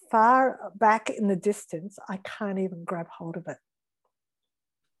far back in the distance, I can't even grab hold of it.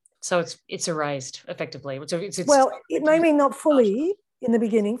 So it's erased effectively. Well, it may be not fully in the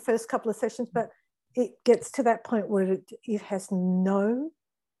beginning, first couple of sessions, but it gets to that point where it has no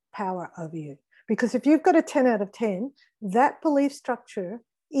power over you. Because if you've got a 10 out of 10, that belief structure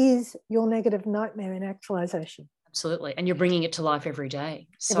is your negative nightmare in actualization. Absolutely. And you're bringing it to life every day.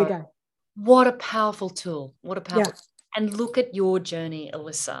 So every day. What a powerful tool. What a powerful And look at your journey,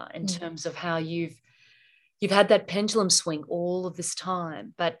 Alyssa, in terms of how you've had that pendulum swing all of this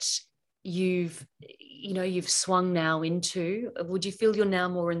time, but you've swung now into, would you feel you're now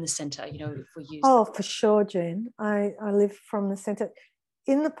more in the center, if we use for sure, Jen. I live from the center.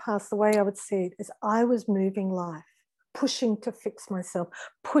 In the past, the way I would see it is I was moving life, pushing to fix myself,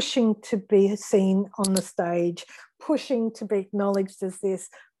 pushing to be seen on the stage, pushing to be acknowledged as this,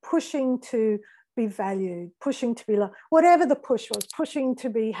 pushing to be valued, pushing to be loved, whatever the push was, pushing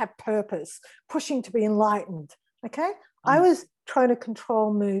to have purpose, pushing to be enlightened. Okay? I was trying to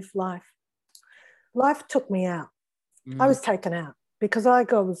control, move life. Life took me out. I was taken out because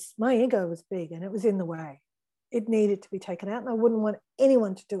my ego was big and it was in the way. It needed to be taken out, and I wouldn't want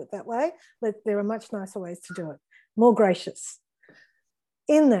anyone to do it that way. There are much nicer ways to do it, more gracious.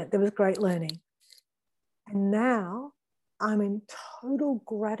 In that, there was great learning. And now I'm in total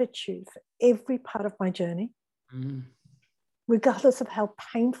gratitude for every part of my journey, regardless of how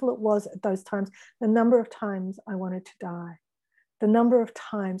painful it was at those times. The number of times I wanted to die, the number of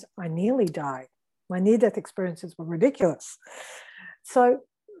times I nearly died. My near-death experiences were ridiculous. So,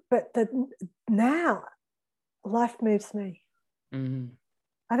 but now life moves me.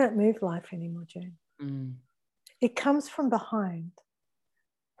 I don't move life anymore, Jane. It comes from behind.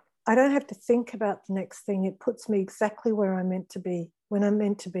 I don't have to think about the next thing. It puts me exactly where I'm meant to be, when I'm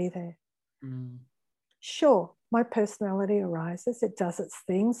meant to be there. Sure, my personality arises. It does its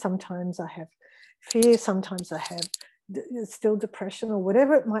thing. Sometimes I have fear. Sometimes I have still depression or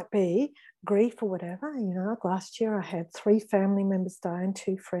whatever it might be, grief or whatever. Like last year I had 3 family members die and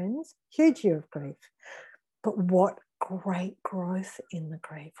 2 friends. Huge year of grief. But what great growth in the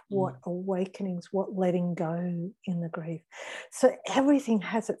grief, what awakenings, what letting go in the grief. So everything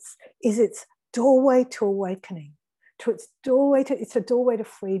has its doorway to awakening, to its doorway, it's a doorway to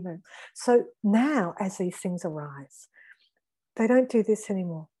freedom. So now, as these things arise, they don't do this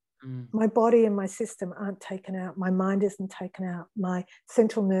anymore. My body and my system aren't taken out. My mind isn't taken out. My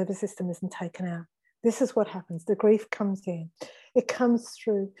central nervous system isn't taken out. This is what happens. The grief comes in. It comes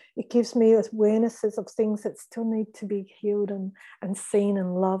through. It gives me awarenesses of things that still need to be healed and seen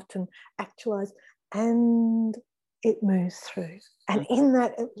and loved and actualized. And it moves through. And in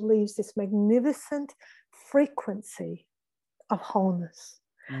that, it leaves this magnificent frequency of wholeness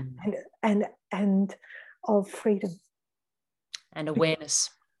and of freedom. And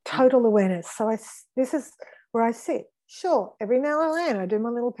awareness. Total awareness. So this is where I sit. Sure, every now and then I do my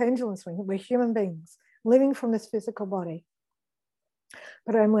little pendulum swing. We're human beings living from this physical body.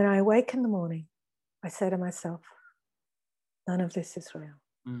 But when I awake in the morning, I say to myself, none of this is real.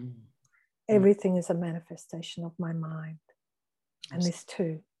 Everything is a manifestation of my mind. And this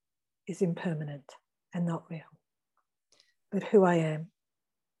too is impermanent and not real. But who I am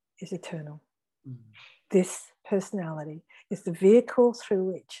is eternal. This personality is the vehicle through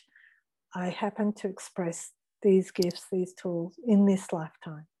which I happen to express these gifts, these tools in this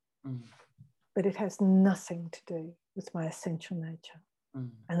lifetime. But it has nothing to do with my essential nature.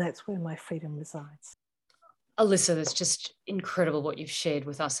 And that's where my freedom resides. Alyssa, that's just incredible what you've shared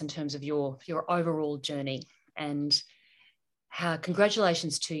with us in terms of your overall journey, and how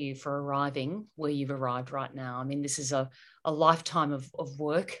congratulations to you for arriving where you've arrived right now. I mean, this is a lifetime of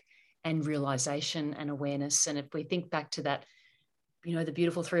work and realization and awareness. And if we think back to that, you know, the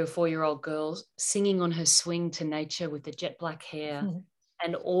beautiful 3 or 4-year-old girl singing on her swing to nature with the jet black hair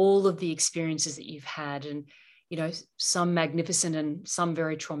and all of the experiences that you've had, and, you know, some magnificent and some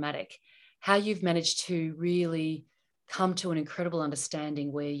very traumatic, how you've managed to really come to an incredible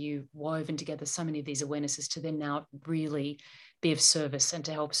understanding where you've woven together so many of these awarenesses to then now really be of service and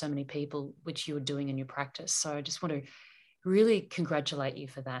to help so many people, which you're doing in your practice. So I just want to really congratulate you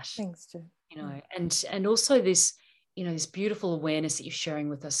for that. Thanks, Jo. You know, and also this, you know, this beautiful awareness that you're sharing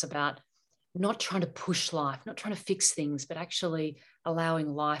with us about not trying to push life, not trying to fix things, but actually allowing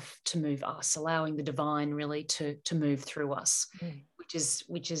life to move us, allowing the divine really to move through us, which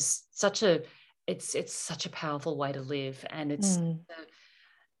is such a, it's such a powerful way to live, and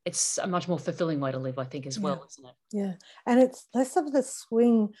it's a much more fulfilling way to live, I think, as well, isn't it? Yeah, and it's less of the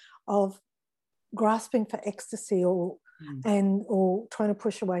swing of grasping for ecstasy or trying to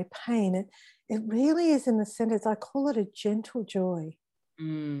push away pain. It really is in the center. I call it a gentle joy.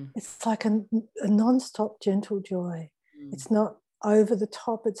 It's like a non-stop gentle joy. It's not over the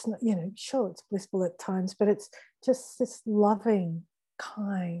top. It's not, you know, sure, it's blissful at times, but it's just this loving,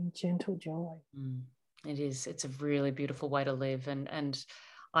 kind, gentle joy. It is. It's a really beautiful way to live, and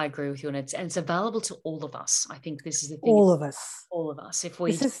I agree with you. And it's available to all of us. I think this is the thing. All of us. All of us. If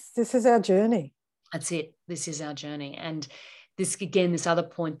we this is our journey. That's it. This is our journey. And this, again, this other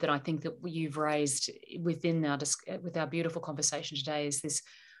point that I think that you've raised within with our beautiful conversation today is this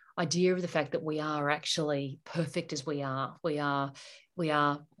idea of the fact that we are actually perfect as we are. We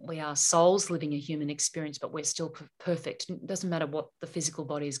are souls living a human experience, but we're still perfect. It doesn't matter what the physical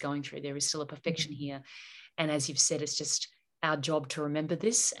body is going through. There is still a perfection here. And as you've said, it's just our job to remember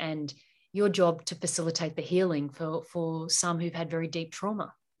this, and your job to facilitate the healing for some who've had very deep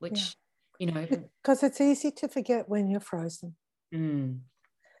trauma, which, you know. Because it's easy to forget when you're frozen.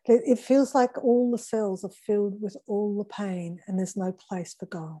 It feels like all the cells are filled with all the pain and there's no place for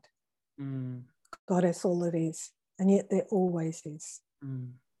God. God is all it is. And yet there always is.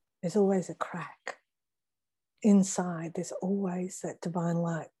 There's always a crack. Inside, there's always that divine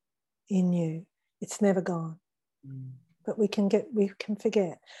light in you. It's never gone. But we can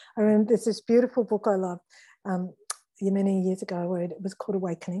forget. I remember there's this beautiful book I love many years ago where it was called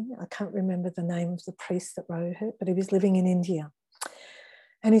Awakening. I can't remember the name of the priest that wrote it, but he was living in India.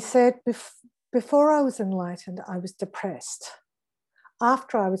 And he said, before I was enlightened, I was depressed.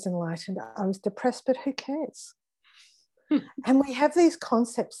 After I was enlightened, I was depressed, but who cares? And we have these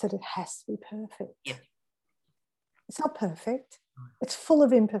concepts that it has to be perfect. It's not perfect. It's full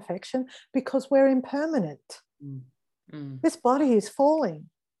of imperfection because we're impermanent. This body is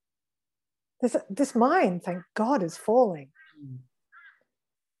falling. This mind, thank God, is falling.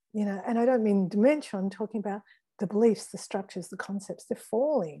 You know, and I don't mean dementia, I'm talking about the beliefs, the structures, the concepts, they're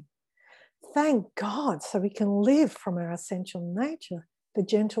falling. Thank God, so we can live from our essential nature, the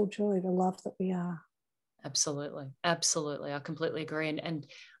gentle joy, the love that we are. Absolutely. Absolutely. I completely agree. And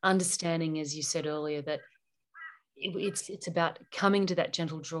understanding, as you said earlier, that it's about coming to that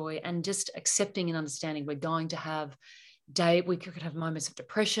gentle joy and just accepting and understanding we're going to have we could have moments of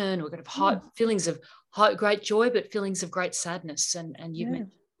depression, we're going to have feelings of great joy, but feelings of great sadness. And you've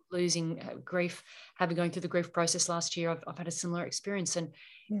mentioned losing grief, going through the grief process last year. I've had a similar experience, and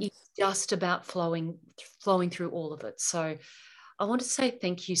Yes. it's just about flowing through all of it. So I want to say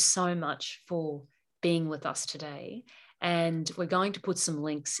thank you so much for being with us today. And we're going to put some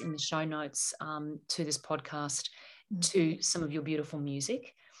links in the show notes to this podcast, to some of your beautiful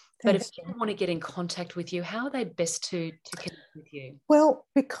music. But if people want to get in contact with you, how are they best to connect with you? Well,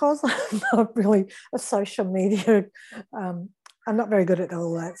 because I'm not really a social media, I'm not very good at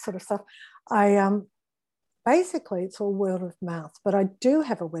all that sort of stuff. Basically, it's all word of mouth. But I do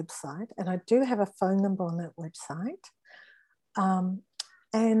have a website, and I do have a phone number on that website.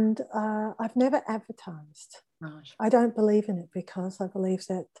 And I've never advertised. Right. I don't believe in it, because I believe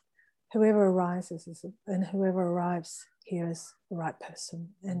that whoever arises and whoever arrives here is the right person,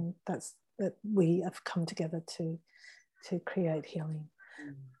 and that we have come together to create healing.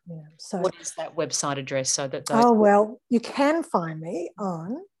 Yeah. So what is that website address so that those... Oh, well, you can find me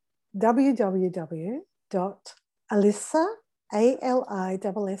on www.alissa,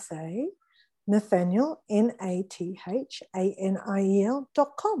 ALISSA, Nathaniel,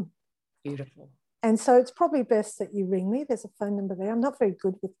 NATHANIEL.com. Beautiful. And so it's probably best that you ring me. There's a phone number there. I'm not very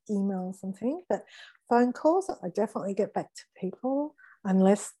good with emails and things, but phone calls, I definitely get back to people,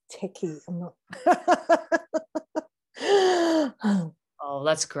 unless techie. I'm not. Oh,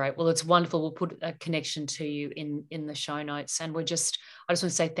 that's great. Well, it's wonderful. We'll put a connection to you in the show notes. And I just want to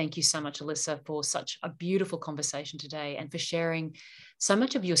say thank you so much, Alissa, for such a beautiful conversation today, and for sharing so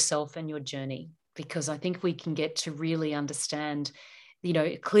much of yourself and your journey, because I think we can get to really understand,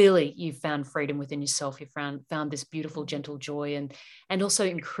 clearly you've found freedom within yourself. You've found this beautiful, gentle joy, and also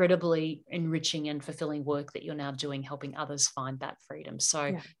incredibly enriching and fulfilling work that you're now doing, helping others find that freedom. So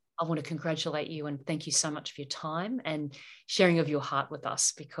yeah. I want to congratulate you and thank you so much for your time and sharing of your heart with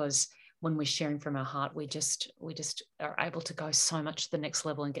us, because when we're sharing from our heart, we just are able to go so much to the next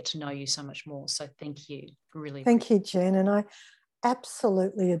level and get to know you so much more. So thank you. Really. Thank you, Jen. And I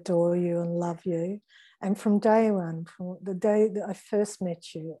absolutely adore you and love you. And from day one, from the day that I first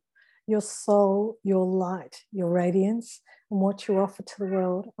met you, your soul, your light, your radiance, and what you offer to the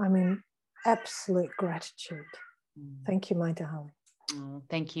world, I'm in absolute gratitude. Thank you, my darling. Oh,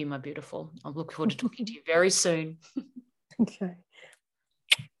 thank you, my beautiful. I look forward to talking to you very soon. Okay.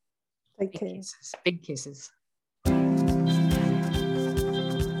 Take care. Kisses. Big kisses.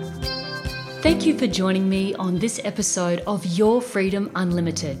 Thank you for joining me on this episode of Your Freedom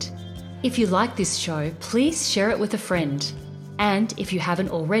Unlimited. If you like this show, please share it with a friend. And if you haven't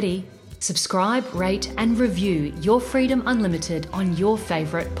already, subscribe, rate, and review Your Freedom Unlimited on your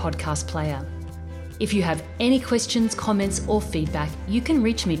favourite podcast player. If you have any questions, comments, or feedback, you can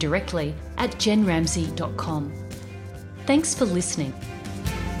reach me directly at jenramsey.com. Thanks for listening.